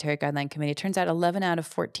 2015 Dietary Guideline Committee. It turns out 11 out of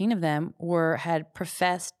 14 of them had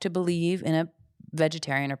professed to believe in a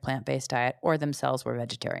vegetarian or plant-based diet, or themselves were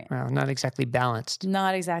vegetarian. Wow, not exactly balanced.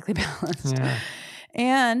 Not exactly balanced. Yeah.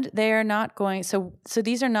 And they are not going, so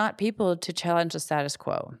these are not people to challenge the status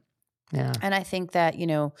quo. Yeah. And I think that,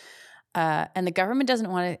 and the government doesn't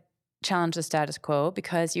want to challenge the status quo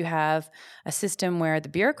because you have a system where the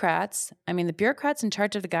bureaucrats in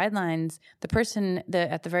charge of the guidelines, the person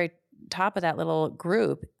at the very top of that little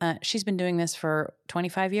group, she's been doing this for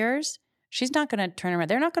 25 years. She's not going to turn around.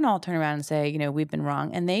 They're not going to all turn around and say, we've been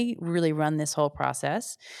wrong. And they really run this whole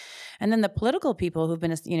process. And then the political people who've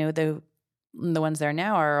been, the ones there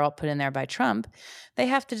now are all put in there by Trump. They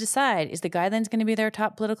have to decide, is the guidelines going to be their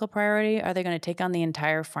top political priority? Are they going to take on the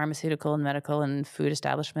entire pharmaceutical and medical and food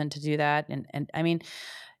establishment to do that? And I mean,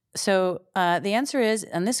 so the answer is,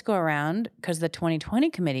 on this go around, because the 2020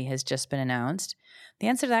 committee has just been announced, the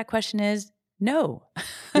answer to that question is no.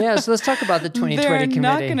 Yeah, so let's talk about the 2020 committee. They're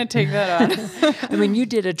not going to take that on. I mean, you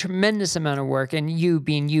did a tremendous amount of work, and you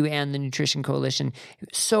being you and the Nutrition Coalition,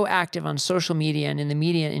 so active on social media and in the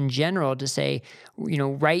media in general to say,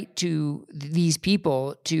 write to these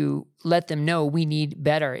people to let them know we need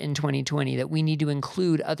better in 2020, that we need to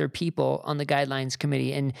include other people on the guidelines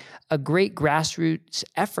committee, and a great grassroots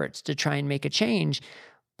efforts to try and make a change.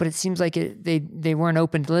 But it seems like they weren't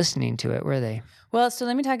open to listening to it, were they? Well, so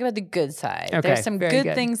let me talk about the good side. Okay, there's some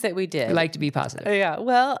good things that we did. We like to be positive. Yeah.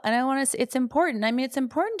 Well, and I want to, it's important. I mean, it's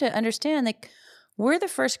important to understand that we're the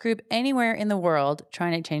first group anywhere in the world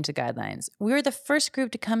trying to change the guidelines. We were the first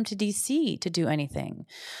group to come to DC to do anything.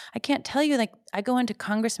 I can't tell you, I go into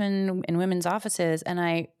congressmen and women's offices and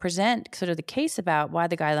I present sort of the case about why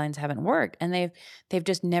the guidelines haven't worked. And they've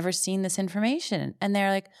just never seen this information. And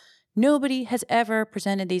they're like, nobody has ever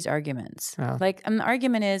presented these arguments. Wow. The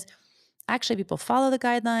argument is, actually, people follow the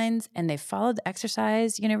guidelines and they follow the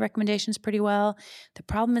exercise, recommendations pretty well. The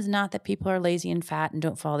problem is not that people are lazy and fat and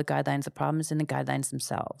don't follow the guidelines. The problem is in the guidelines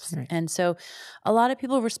themselves. Right. And so a lot of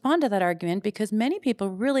people respond to that argument because many people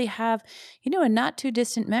really have, a not too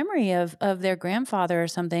distant memory of their grandfather or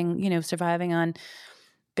something, surviving on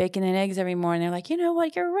bacon and eggs every morning. They're like, you know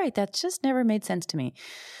what, you're right. That just never made sense to me.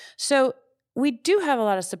 So we do have a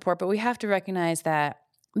lot of support, but we have to recognize that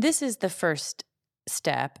this is the first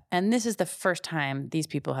step, and this is the first time these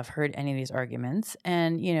people have heard any of these arguments.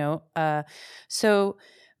 And,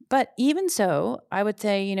 but even so, I would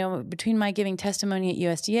say, between my giving testimony at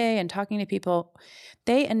USDA and talking to people,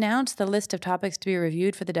 they announced the list of topics to be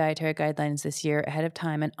reviewed for the dietary guidelines this year ahead of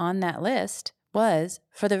time. And on that list was,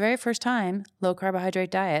 for the very first time, low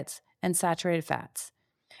carbohydrate diets and saturated fats.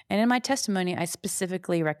 And in my testimony, I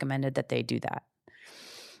specifically recommended that they do that.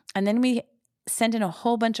 And then we sent in a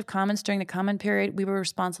whole bunch of comments during the comment period. We were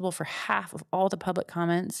responsible for half of all the public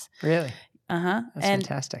comments. Really? Uh-huh. That's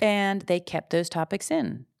fantastic. And they kept those topics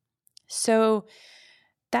in. So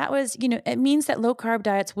that was, it means that low carb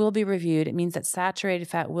diets will be reviewed. It means that saturated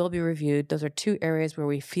fat will be reviewed. Those are two areas where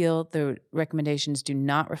we feel the recommendations do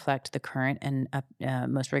not reflect the current and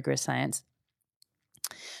most rigorous science.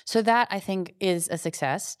 So that, I think, is a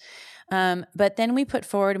success. But then we put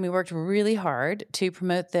forward and we worked really hard to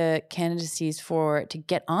promote the candidacies to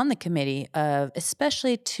get on the committee of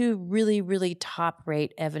especially two really, really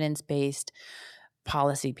top-rate evidence-based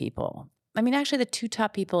policy people. I mean, actually the two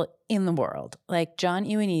top people in the world, like John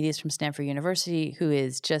Ioannidis from Stanford University, who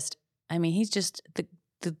is just, he's just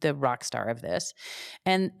the rock star of this.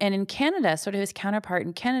 And in Canada, sort of his counterpart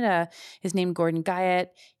in Canada is named Gordon Guyatt.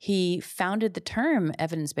 He founded the term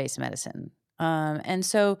evidence-based medicine. And is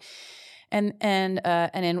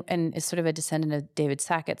sort of a descendant of David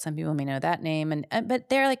Sackett. Some people may know that name. But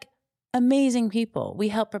they're amazing people. We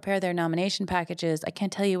help prepare their nomination packages. I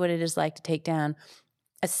can't tell you what it is like to take down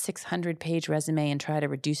a 600-page resume and try to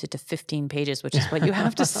reduce it to 15 pages, which is what you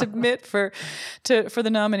have to submit for the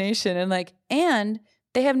nomination. And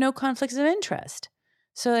they have no conflicts of interest.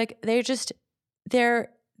 So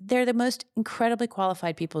they're the most incredibly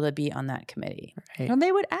qualified people to be on that committee. Right. And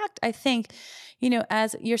they would act, I think,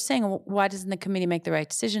 as you're saying, why doesn't the committee make the right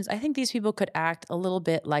decisions? I think these people could act a little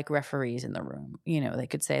bit like referees in the room. They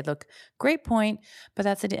could say, look, great point, but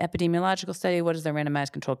that's an epidemiological study. What does the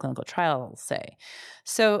randomized controlled clinical trial say?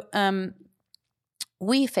 So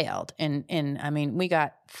we failed we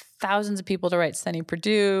got thousands of people to write Sunny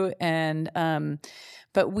Perdue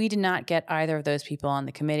but we did not get either of those people on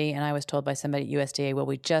the committee. And I was told by somebody at USDA, well,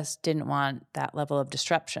 we just didn't want that level of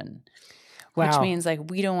disruption. Wow. Which means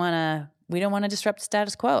we don't want to disrupt the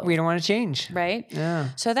status quo. We don't want to change. Right? Yeah.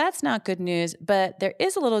 So that's not good news. But there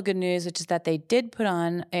is a little good news, which is that they did put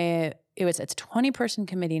on it's a 20-person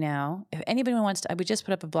committee now. If anybody wants to, we just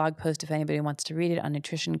put up a blog post if anybody wants to read it on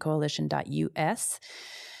nutritioncoalition.us.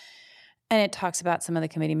 And it talks about some of the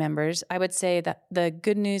committee members. I would say that the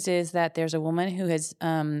good news is that there's a woman who has,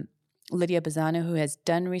 Lydia Bazzano, who has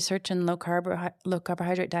done research in low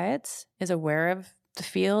carbohydrate diets, is aware of the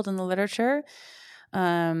field and the literature.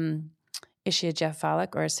 Is she a Jeff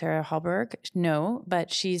Volek or a Sarah Hallberg? No, but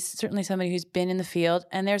she's certainly somebody who's been in the field.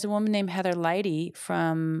 And there's a woman named Heather Leidy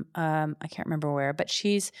from, I can't remember where, but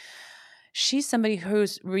she's she's somebody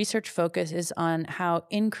whose research focus is on how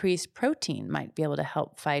increased protein might be able to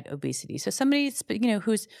help fight obesity. So somebody,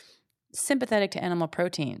 who's sympathetic to animal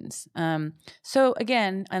proteins. So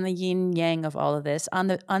again, on the yin yang of all of this, on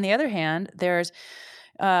the other hand, there's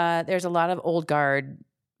a lot of old guard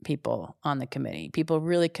people on the committee, people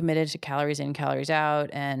really committed to calories in, calories out,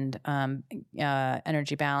 and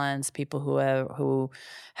energy balance, people who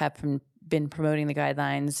have been promoting the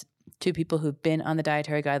guidelines, two people who've been on the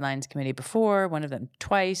dietary guidelines committee before, one of them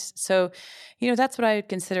twice. So, that's what I would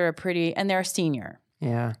consider and they're a senior.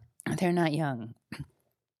 Yeah. They're not young.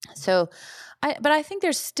 So, but I think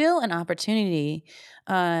there's still an opportunity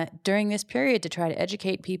during this period to try to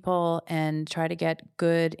educate people and try to get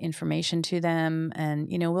good information to them. And,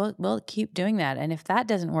 we'll keep doing that. And if that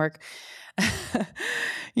doesn't work,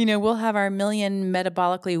 we'll have our million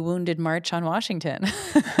metabolically wounded march on Washington.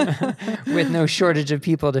 With no shortage of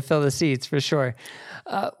people to fill the seats, for sure.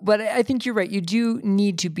 But I think you're right. You do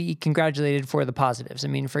need to be congratulated for the positives. I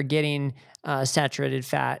mean, for getting saturated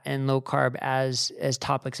fat and low carb as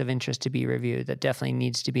topics of interest to be reviewed, that definitely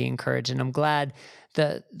needs to be encouraged. And I'm glad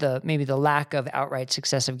maybe the lack of outright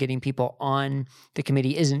success of getting people on the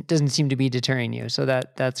committee doesn't seem to be deterring you. So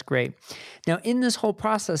that's great. Now, in this whole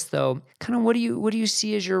process, though, kind of what do you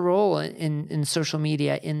see as your role in social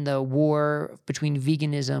media in the war between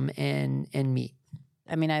veganism and meat?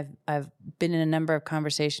 I mean, I've been in a number of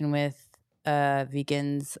conversations with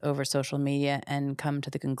vegans over social media and come to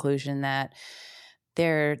the conclusion that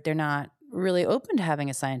they're not really open to having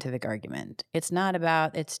a scientific argument. It's not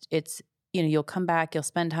about it's you'll come back, you'll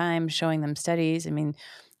spend time showing them studies. I mean,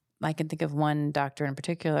 I can think of one doctor in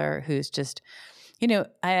particular who's just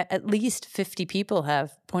at least 50 people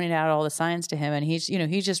have pointed out all the science to him, and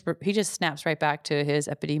he just snaps right back to his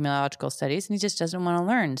epidemiological studies, and he just doesn't want to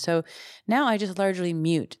learn. So now I just largely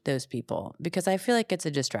mute those people because I feel like it's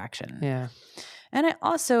a distraction. Yeah. And I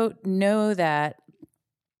also know that,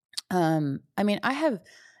 I have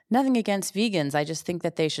nothing against vegans. I just think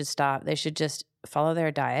that they should stop. They should just follow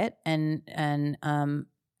their diet and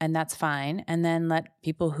that's fine. And then let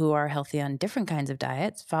people who are healthy on different kinds of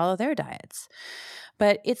diets follow their diets.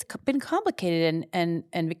 But it's been complicated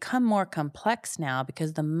and become more complex now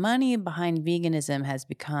because the money behind veganism has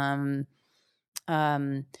become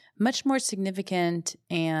much more significant.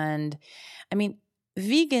 And I mean,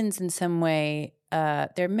 vegans in some way,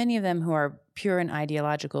 there are many of them who are pure and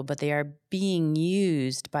ideological, but they are being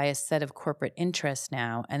used by a set of corporate interests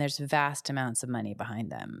now, and there's vast amounts of money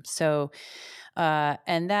behind them. So,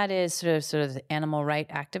 and that is sort of the animal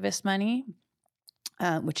rights activist money,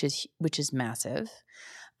 which is massive.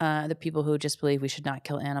 The people who just believe we should not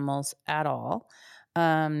kill animals at all.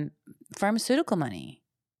 Pharmaceutical money.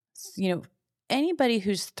 Anybody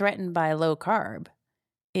who's threatened by low carb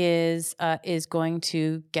is going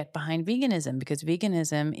to get behind veganism because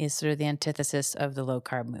veganism is sort of the antithesis of the low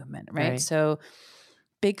carb movement, right? So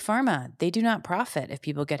big pharma, they do not profit if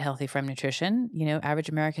people get healthy from nutrition. Average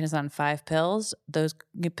American is on 5 pills. Those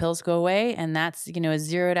pills go away, and that's, a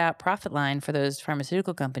zeroed out profit line for those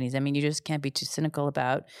pharmaceutical companies. I mean, you just can't be too cynical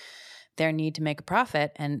about their need to make a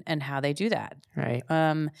profit and how they do that. Right.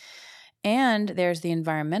 And there's the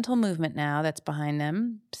environmental movement now that's behind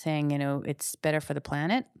them saying, it's better for the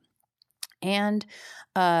planet. And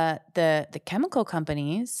the chemical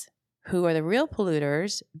companies who are the real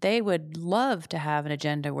polluters, they would love to have an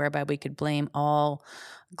agenda whereby we could blame all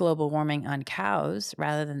global warming on cows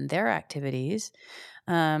rather than their activities.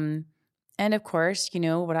 And of course,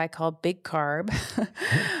 what I call big carb,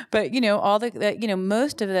 but all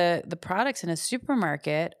most of the products in a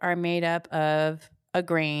supermarket are made up of a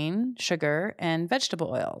grain, sugar, and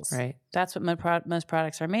vegetable oils. Right. That's what most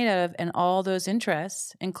products are made of. And all those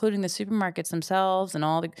interests, including the supermarkets themselves and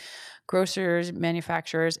all the grocers,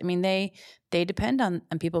 manufacturers, I mean, they depend on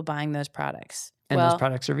people buying those products. And those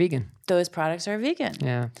products are vegan. Those products are vegan.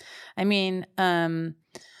 Yeah. I mean,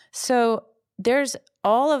 so there's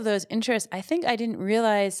all of those interests. I think I didn't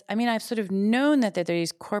realize, I've sort of known that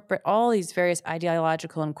there's all these various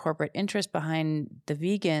ideological and corporate interests behind the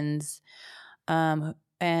vegans.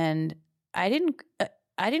 And I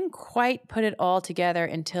didn't quite put it all together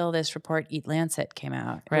until this report, Eat Lancet, came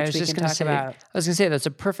out, right, which we can talk about. I was going to say that's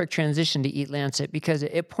a perfect transition to Eat Lancet because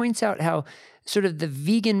it points out how sort of the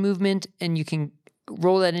vegan movement, and you can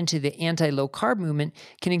roll that into the anti-low carb movement,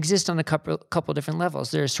 can exist on a couple different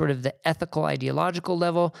levels. There's sort of the ethical, ideological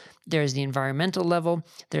level. There's the environmental level.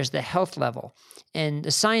 There's the health level. And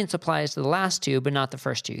the science applies to the last two, but not the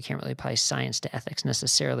first two. You can't really apply science to ethics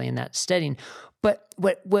necessarily in that setting. But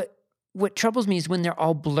what what troubles me is when they're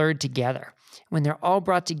all blurred together, when they're all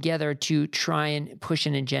brought together to try and push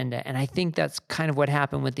an agenda. And I think that's kind of what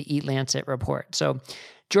happened with the Eat Lancet report. So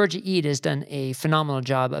Georgia Eat has done a phenomenal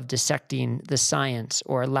job of dissecting the science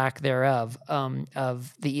or lack thereof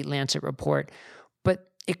of the Eat Lancet report.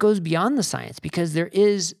 But it goes beyond the science because there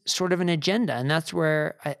is sort of an agenda. And that's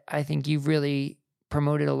where I think you've really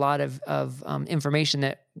promoted a lot of information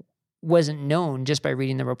that wasn't known just by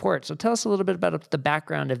reading the report. So tell us a little bit about the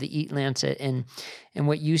background of the Eat Lancet and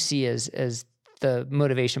what you see as the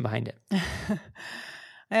motivation behind it.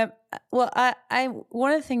 Well, I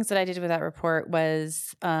one of the things that I did with that report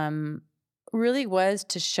was really was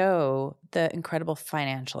to show the incredible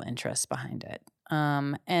financial interests behind it.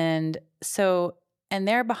 And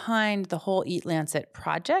they're behind the whole Eat Lancet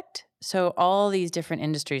project. So all these different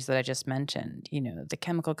industries that I just mentioned, the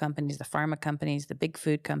chemical companies, the pharma companies, the big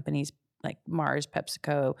food companies like Mars,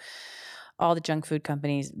 PepsiCo, all the junk food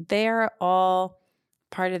companies, they are all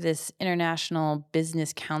part of this international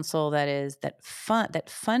business council that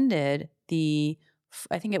funded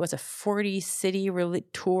I think it was a 40-city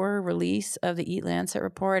tour release of the Eat Lancet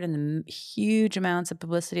report and the huge amounts of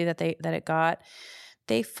publicity that it got.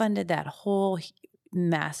 They funded that whole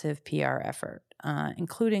massive PR effort,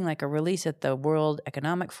 including like a release at the World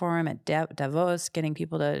Economic Forum at Davos, getting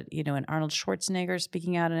people to, and Arnold Schwarzenegger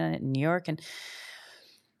speaking out in it in New York. And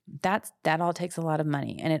that all takes a lot of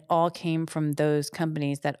money. And it all came from those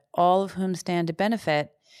companies that all of whom stand to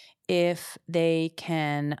benefit if they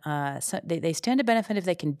can, they stand to benefit if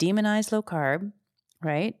they can demonize low carb,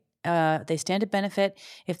 right? They stand to benefit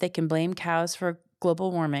if they can blame cows for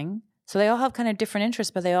global warming. So they all have kind of different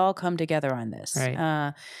interests, but they all come together on this.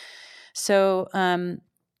 Right.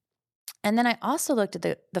 And then I also looked at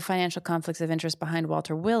the financial conflicts of interest behind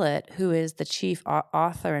Walter Willett, who is the chief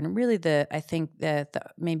author and really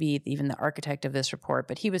maybe even the architect of this report,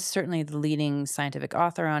 but he was certainly the leading scientific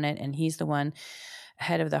author on it. And he's the one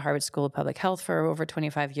head of the Harvard School of Public Health for over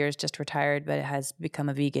 25 years, just retired, but has become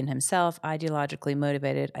a vegan himself, ideologically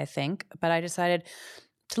motivated, I think. But I decided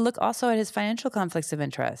to look also at his financial conflicts of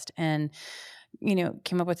interest and,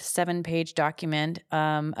 came up with a 7-page document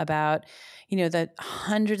about, the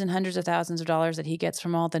hundreds and hundreds of thousands of dollars that he gets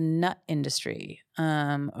from all the nut industry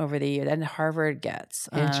over the year that Harvard gets.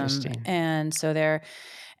 Interesting. And so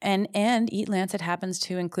and Eat Lancet happens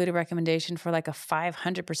to include a recommendation for like a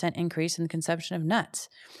 500% increase in the consumption of nuts.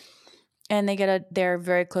 And they're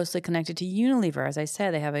very closely connected to Unilever. As I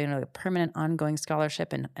said, they have a permanent ongoing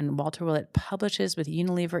scholarship and Walter Willett publishes with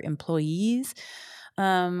Unilever employees.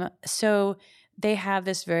 So they have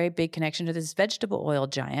this very big connection to this vegetable oil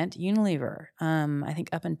giant, Unilever. I think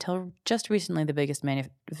up until just recently, the biggest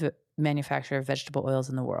manufacturer of vegetable oils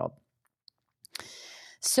in the world.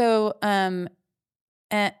 So,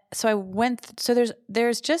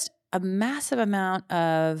 there's just a massive amount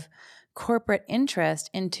of corporate interest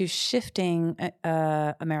into shifting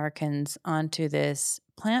Americans onto this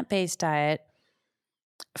plant-based diet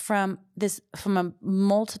from a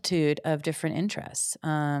multitude of different interests.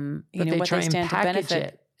 But they try and package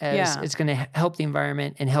it as it's going to help the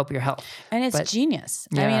environment and help your health. And it's genius.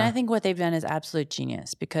 Yeah. I mean, I think what they've done is absolute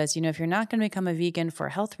genius because, if you're not going to become a vegan for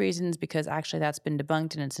health reasons, because actually that's been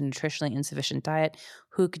debunked and it's a nutritionally insufficient diet,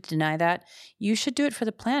 who could deny that? You should do it for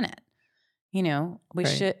the planet. We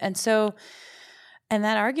should. And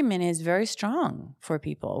that argument is very strong for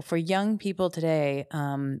people, for young people today.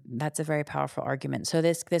 That's a very powerful argument. So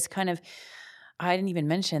this kind of, I didn't even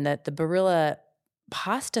mention that the Barilla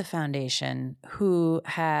Pasta Foundation, who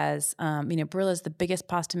has, Barilla is the biggest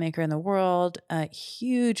pasta maker in the world, a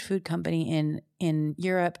huge food company in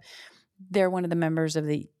Europe. They're one of the members of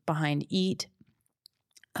behind Eat,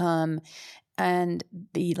 and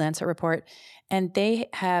the Eat Lancet report. And they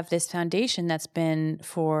have this foundation that's been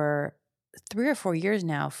for 3 or 4 years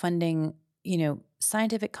now funding,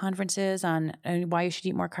 scientific conferences on why you should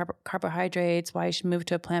eat more carbohydrates, why you should move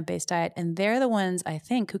to a plant-based diet. And they're the ones, I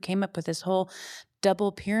think, who came up with this whole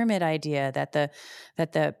double pyramid idea that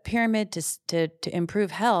the pyramid to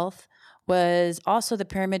improve health was also the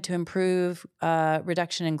pyramid to improve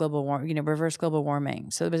reduction in global warming, reverse global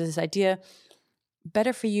warming. So there was this idea,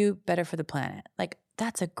 better for you, better for the planet. Like,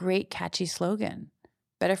 that's a great, catchy slogan.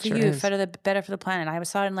 Better for you, better for the planet. I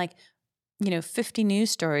saw it in 50 news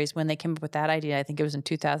stories when they came up with that idea. I think it was in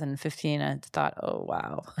 2015. I thought, oh,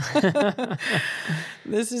 wow.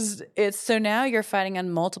 So now you're fighting on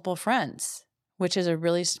multiple fronts, which is a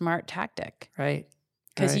really smart tactic. Right.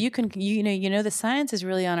 Because the science is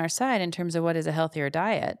really on our side in terms of what is a healthier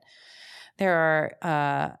diet. There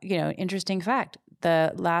are, interesting fact.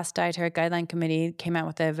 The last Dietary Guideline Committee came out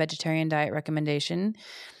with a vegetarian diet recommendation.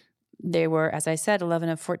 They were, as I said, 11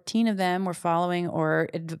 of 14 of them were following or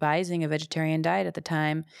advising a vegetarian diet at the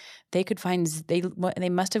time. They could find, they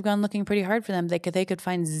must have gone looking pretty hard for them. They could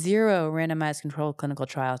find 0 randomized controlled clinical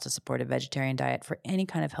trials to support a vegetarian diet for any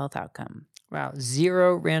kind of health outcome. Wow.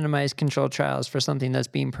 0 randomized controlled trials for something that's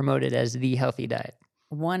being promoted as the healthy diet.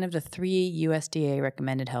 One of the 3 USDA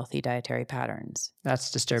recommended healthy dietary patterns.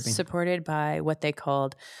 That's disturbing. Supported by what they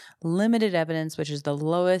called limited evidence, which is the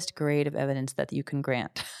lowest grade of evidence that you can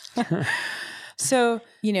grant. So,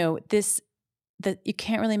 you know, that you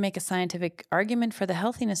can't really make a scientific argument for the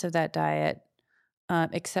healthiness of that diet,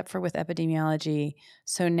 except for with epidemiology.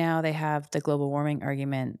 So now they have the global warming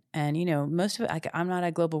argument. And, you know, most of it, I'm not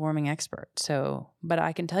a global warming expert. So, but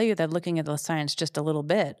I can tell you that looking at the science just a little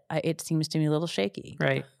bit, it seems to me a little shaky.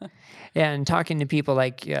 Right. Yeah. And talking to people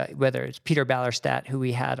like, whether it's Peter Ballerstadt, who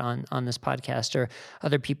we had on this podcast, or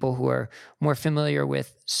other people who are more familiar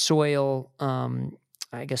with soil,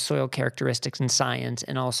 soil characteristics in science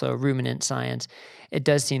and also ruminant science, it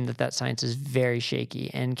does seem that science is very shaky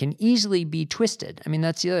and can easily be twisted. I mean,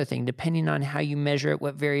 that's the other thing. Depending on how you measure it,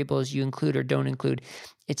 what variables you include or don't include,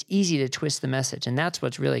 it's easy to twist the message. And that's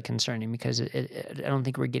what's really concerning, because I don't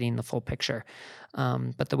think we're getting the full picture.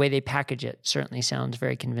 But the way they package it certainly sounds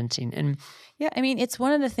very convincing. And yeah, I mean, it's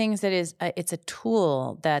one of the things that is, it's a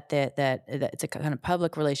tool that it's a kind of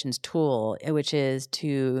public relations tool, which is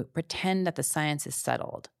to pretend that the science is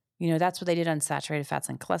settled. You know, that's what they did on saturated fats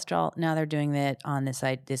and cholesterol. Now they're doing it on this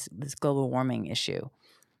global warming issue.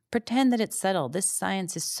 Pretend that it's settled. This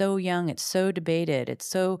science is so young. It's so debated.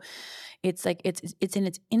 It's in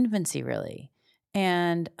its infancy, really.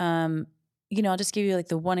 And, you know, I'll just give you like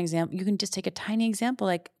the one example. You can just take a tiny example.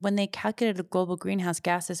 Like when they calculated the global greenhouse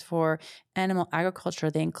gases for animal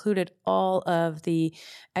agriculture, they included all of the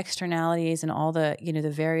externalities and all the, you know,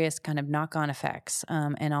 the various kind of knock-on effects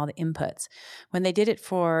and all the inputs. When they did it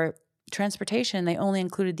for transportation, they only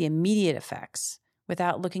included the immediate effects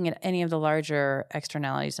without looking at any of the larger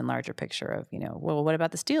externalities and larger picture of, you know, well, what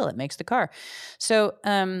about the steel that makes the car? So,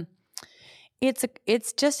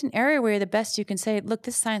 it's just an area where the best you can say, look,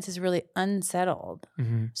 this science is really unsettled.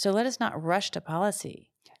 Mm-hmm. So let us not rush to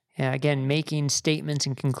policy. Yeah, again, making statements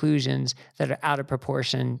and conclusions that are out of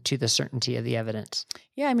proportion to the certainty of the evidence.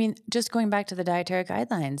 Yeah, I mean, just going back to the dietary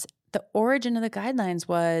guidelines, the origin of the guidelines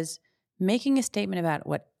was making a statement about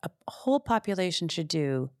what a whole population should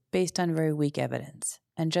do based on very weak evidence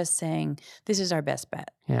and just saying, this is our best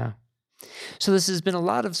bet. Yeah. So this has been a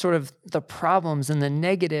lot of sort of the problems and the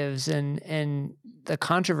negatives and the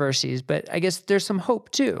controversies, but I guess there's some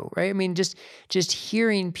hope too, right? I mean, just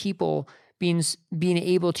hearing people being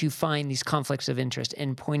able to find these conflicts of interest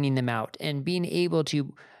and pointing them out and being able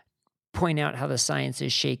to point out how the science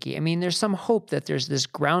is shaky. I mean, there's some hope that there's this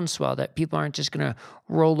groundswell that people aren't just going to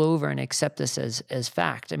roll over and accept this as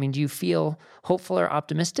fact. I mean, do you feel hopeful or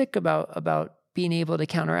optimistic about being able to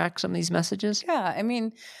counteract some of these messages? Yeah, I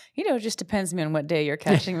mean, you know, it just depends on what day you're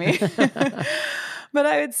catching me. But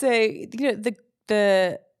I would say, you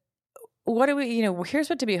know, what do we, you know, here's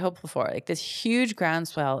what to be hopeful for. Like this huge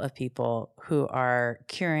groundswell of people who are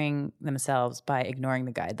curing themselves by ignoring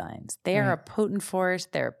the guidelines. They are a potent force.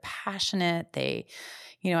 They're passionate. They,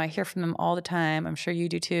 you know, I hear from them all the time. I'm sure you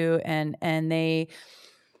do too. And they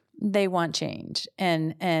want change.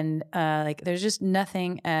 And like there's just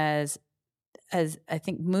nothing as I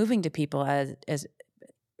think moving to people as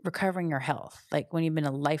recovering your health. Like when you've been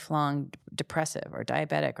a lifelong depressive or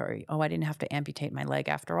diabetic or, I didn't have to amputate my leg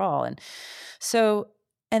after all. And so,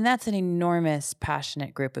 and that's an enormous,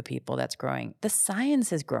 passionate group of people that's growing. The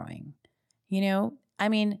science is growing, you know, I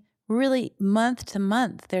mean, really month to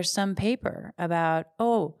month, there's some paper about,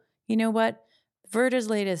 you know what, Virta's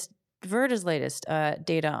latest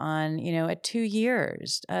data on, you know, at 2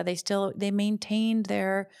 years, they maintained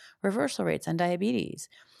their reversal rates on diabetes.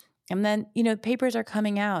 And then, you know, papers are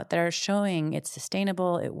coming out that are showing it's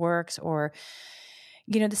sustainable, it works, or,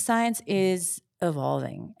 you know, the science is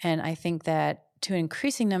evolving. And I think that to an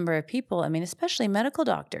increasing number of people, I mean, especially medical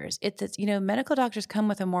doctors, it's you know, medical doctors come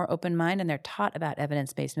with a more open mind and they're taught about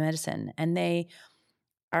evidence-based medicine and they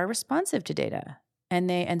are responsive to data.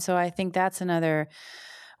 And so I think that's another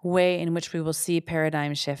way in which we will see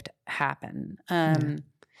paradigm shift happen. I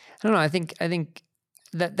don't know. I think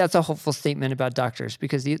that's a hopeful statement about doctors,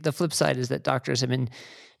 because the flip side is that doctors have been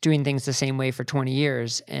doing things the same way for 20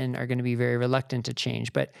 years and are going to be very reluctant to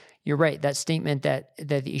change. But you're right, that statement that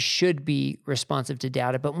they should be responsive to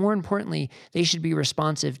data, but more importantly, they should be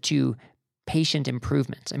responsive to patient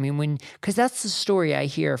improvements. I mean, because that's the story I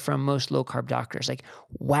hear from most low carb doctors. Like,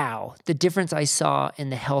 wow, the difference I saw in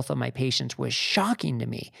the health of my patients was shocking to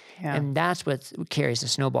me. Yeah. And that's what carries the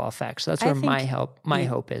snowball effect. So that's where my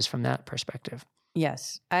hope is from that perspective.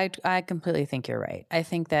 Yes, I completely think you're right. I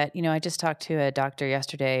think that, I just talked to a doctor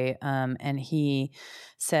yesterday, and he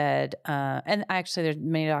said, and actually there's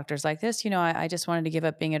many doctors like this, I just wanted to give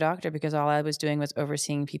up being a doctor because all I was doing was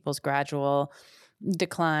overseeing people's gradual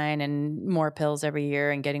decline and more pills every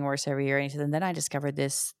year and getting worse every year. And he said, and then I discovered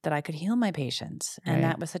that I could heal my patients. And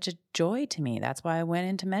that was such a joy to me. That's why I went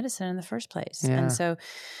into medicine in the first place. Yeah. And so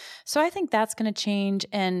I think that's going to change.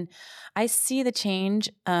 And I see the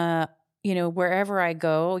change, wherever I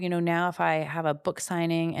go. Now if I have a book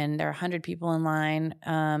signing and there are 100 people in line,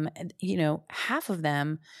 half of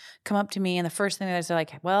them come up to me and the first thing they're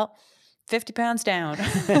like, well, 50 pounds down,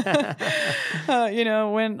 went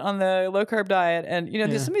on the low carb diet. And,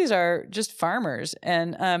 some of these are just farmers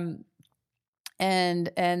and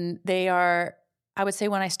they are, I would say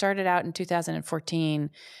when I started out in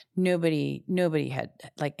 2014, nobody had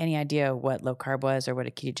like any idea what low carb was or what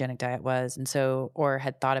a ketogenic diet was. And so, or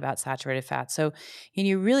had thought about saturated fat. So,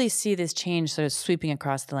 you really see this change sort of sweeping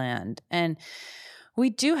across the land. And we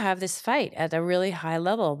do have this fight at a really high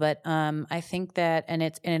level, but I think that, and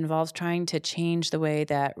it involves trying to change the way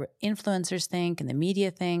that influencers think and the media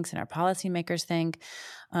thinks and our policymakers think.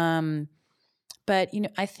 But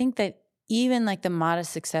I think that even like the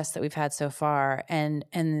modest success that we've had so far, I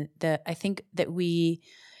think that I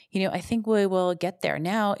think we will get there.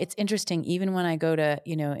 Now it's interesting, even when I go to,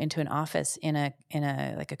 into an office in a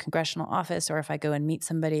like a congressional office, or if I go and meet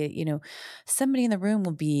somebody, somebody in the room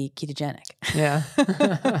will be ketogenic. Yeah.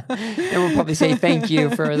 And we'll probably say thank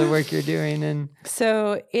you for the work you're doing. And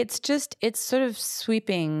so it's sort of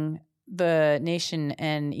sweeping the nation,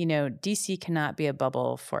 and, DC cannot be a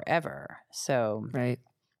bubble forever. So. Right.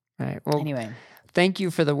 Well, anyway. Thank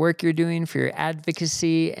you for the work you're doing, for your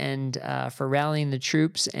advocacy, and for rallying the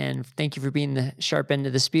troops. And thank you for being the sharp end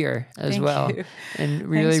of the spear as well. And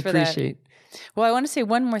we really appreciate. Well, I want to say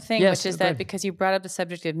one more thing, which is that because you brought up the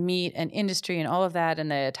subject of meat and industry and all of that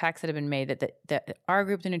and the attacks that have been made, that our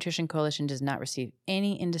group, the Nutrition Coalition, does not receive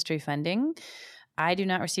any industry funding. I do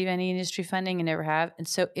not receive any industry funding and never have. And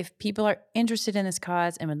so if people are interested in this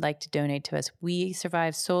cause and would like to donate to us, we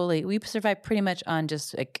survive pretty much on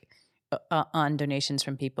just like on donations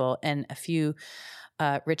from people and a few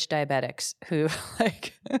rich diabetics who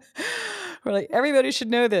we're like, everybody should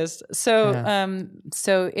know this. So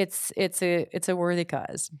so it's a worthy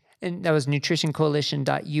cause. And that was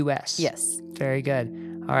nutritioncoalition.us. Yes. Very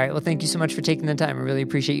good. All right. Well, thank you so much for taking the time. I really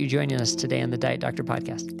appreciate you joining us today on the Diet Doctor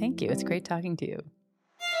Podcast. Thank you. It's great talking to you.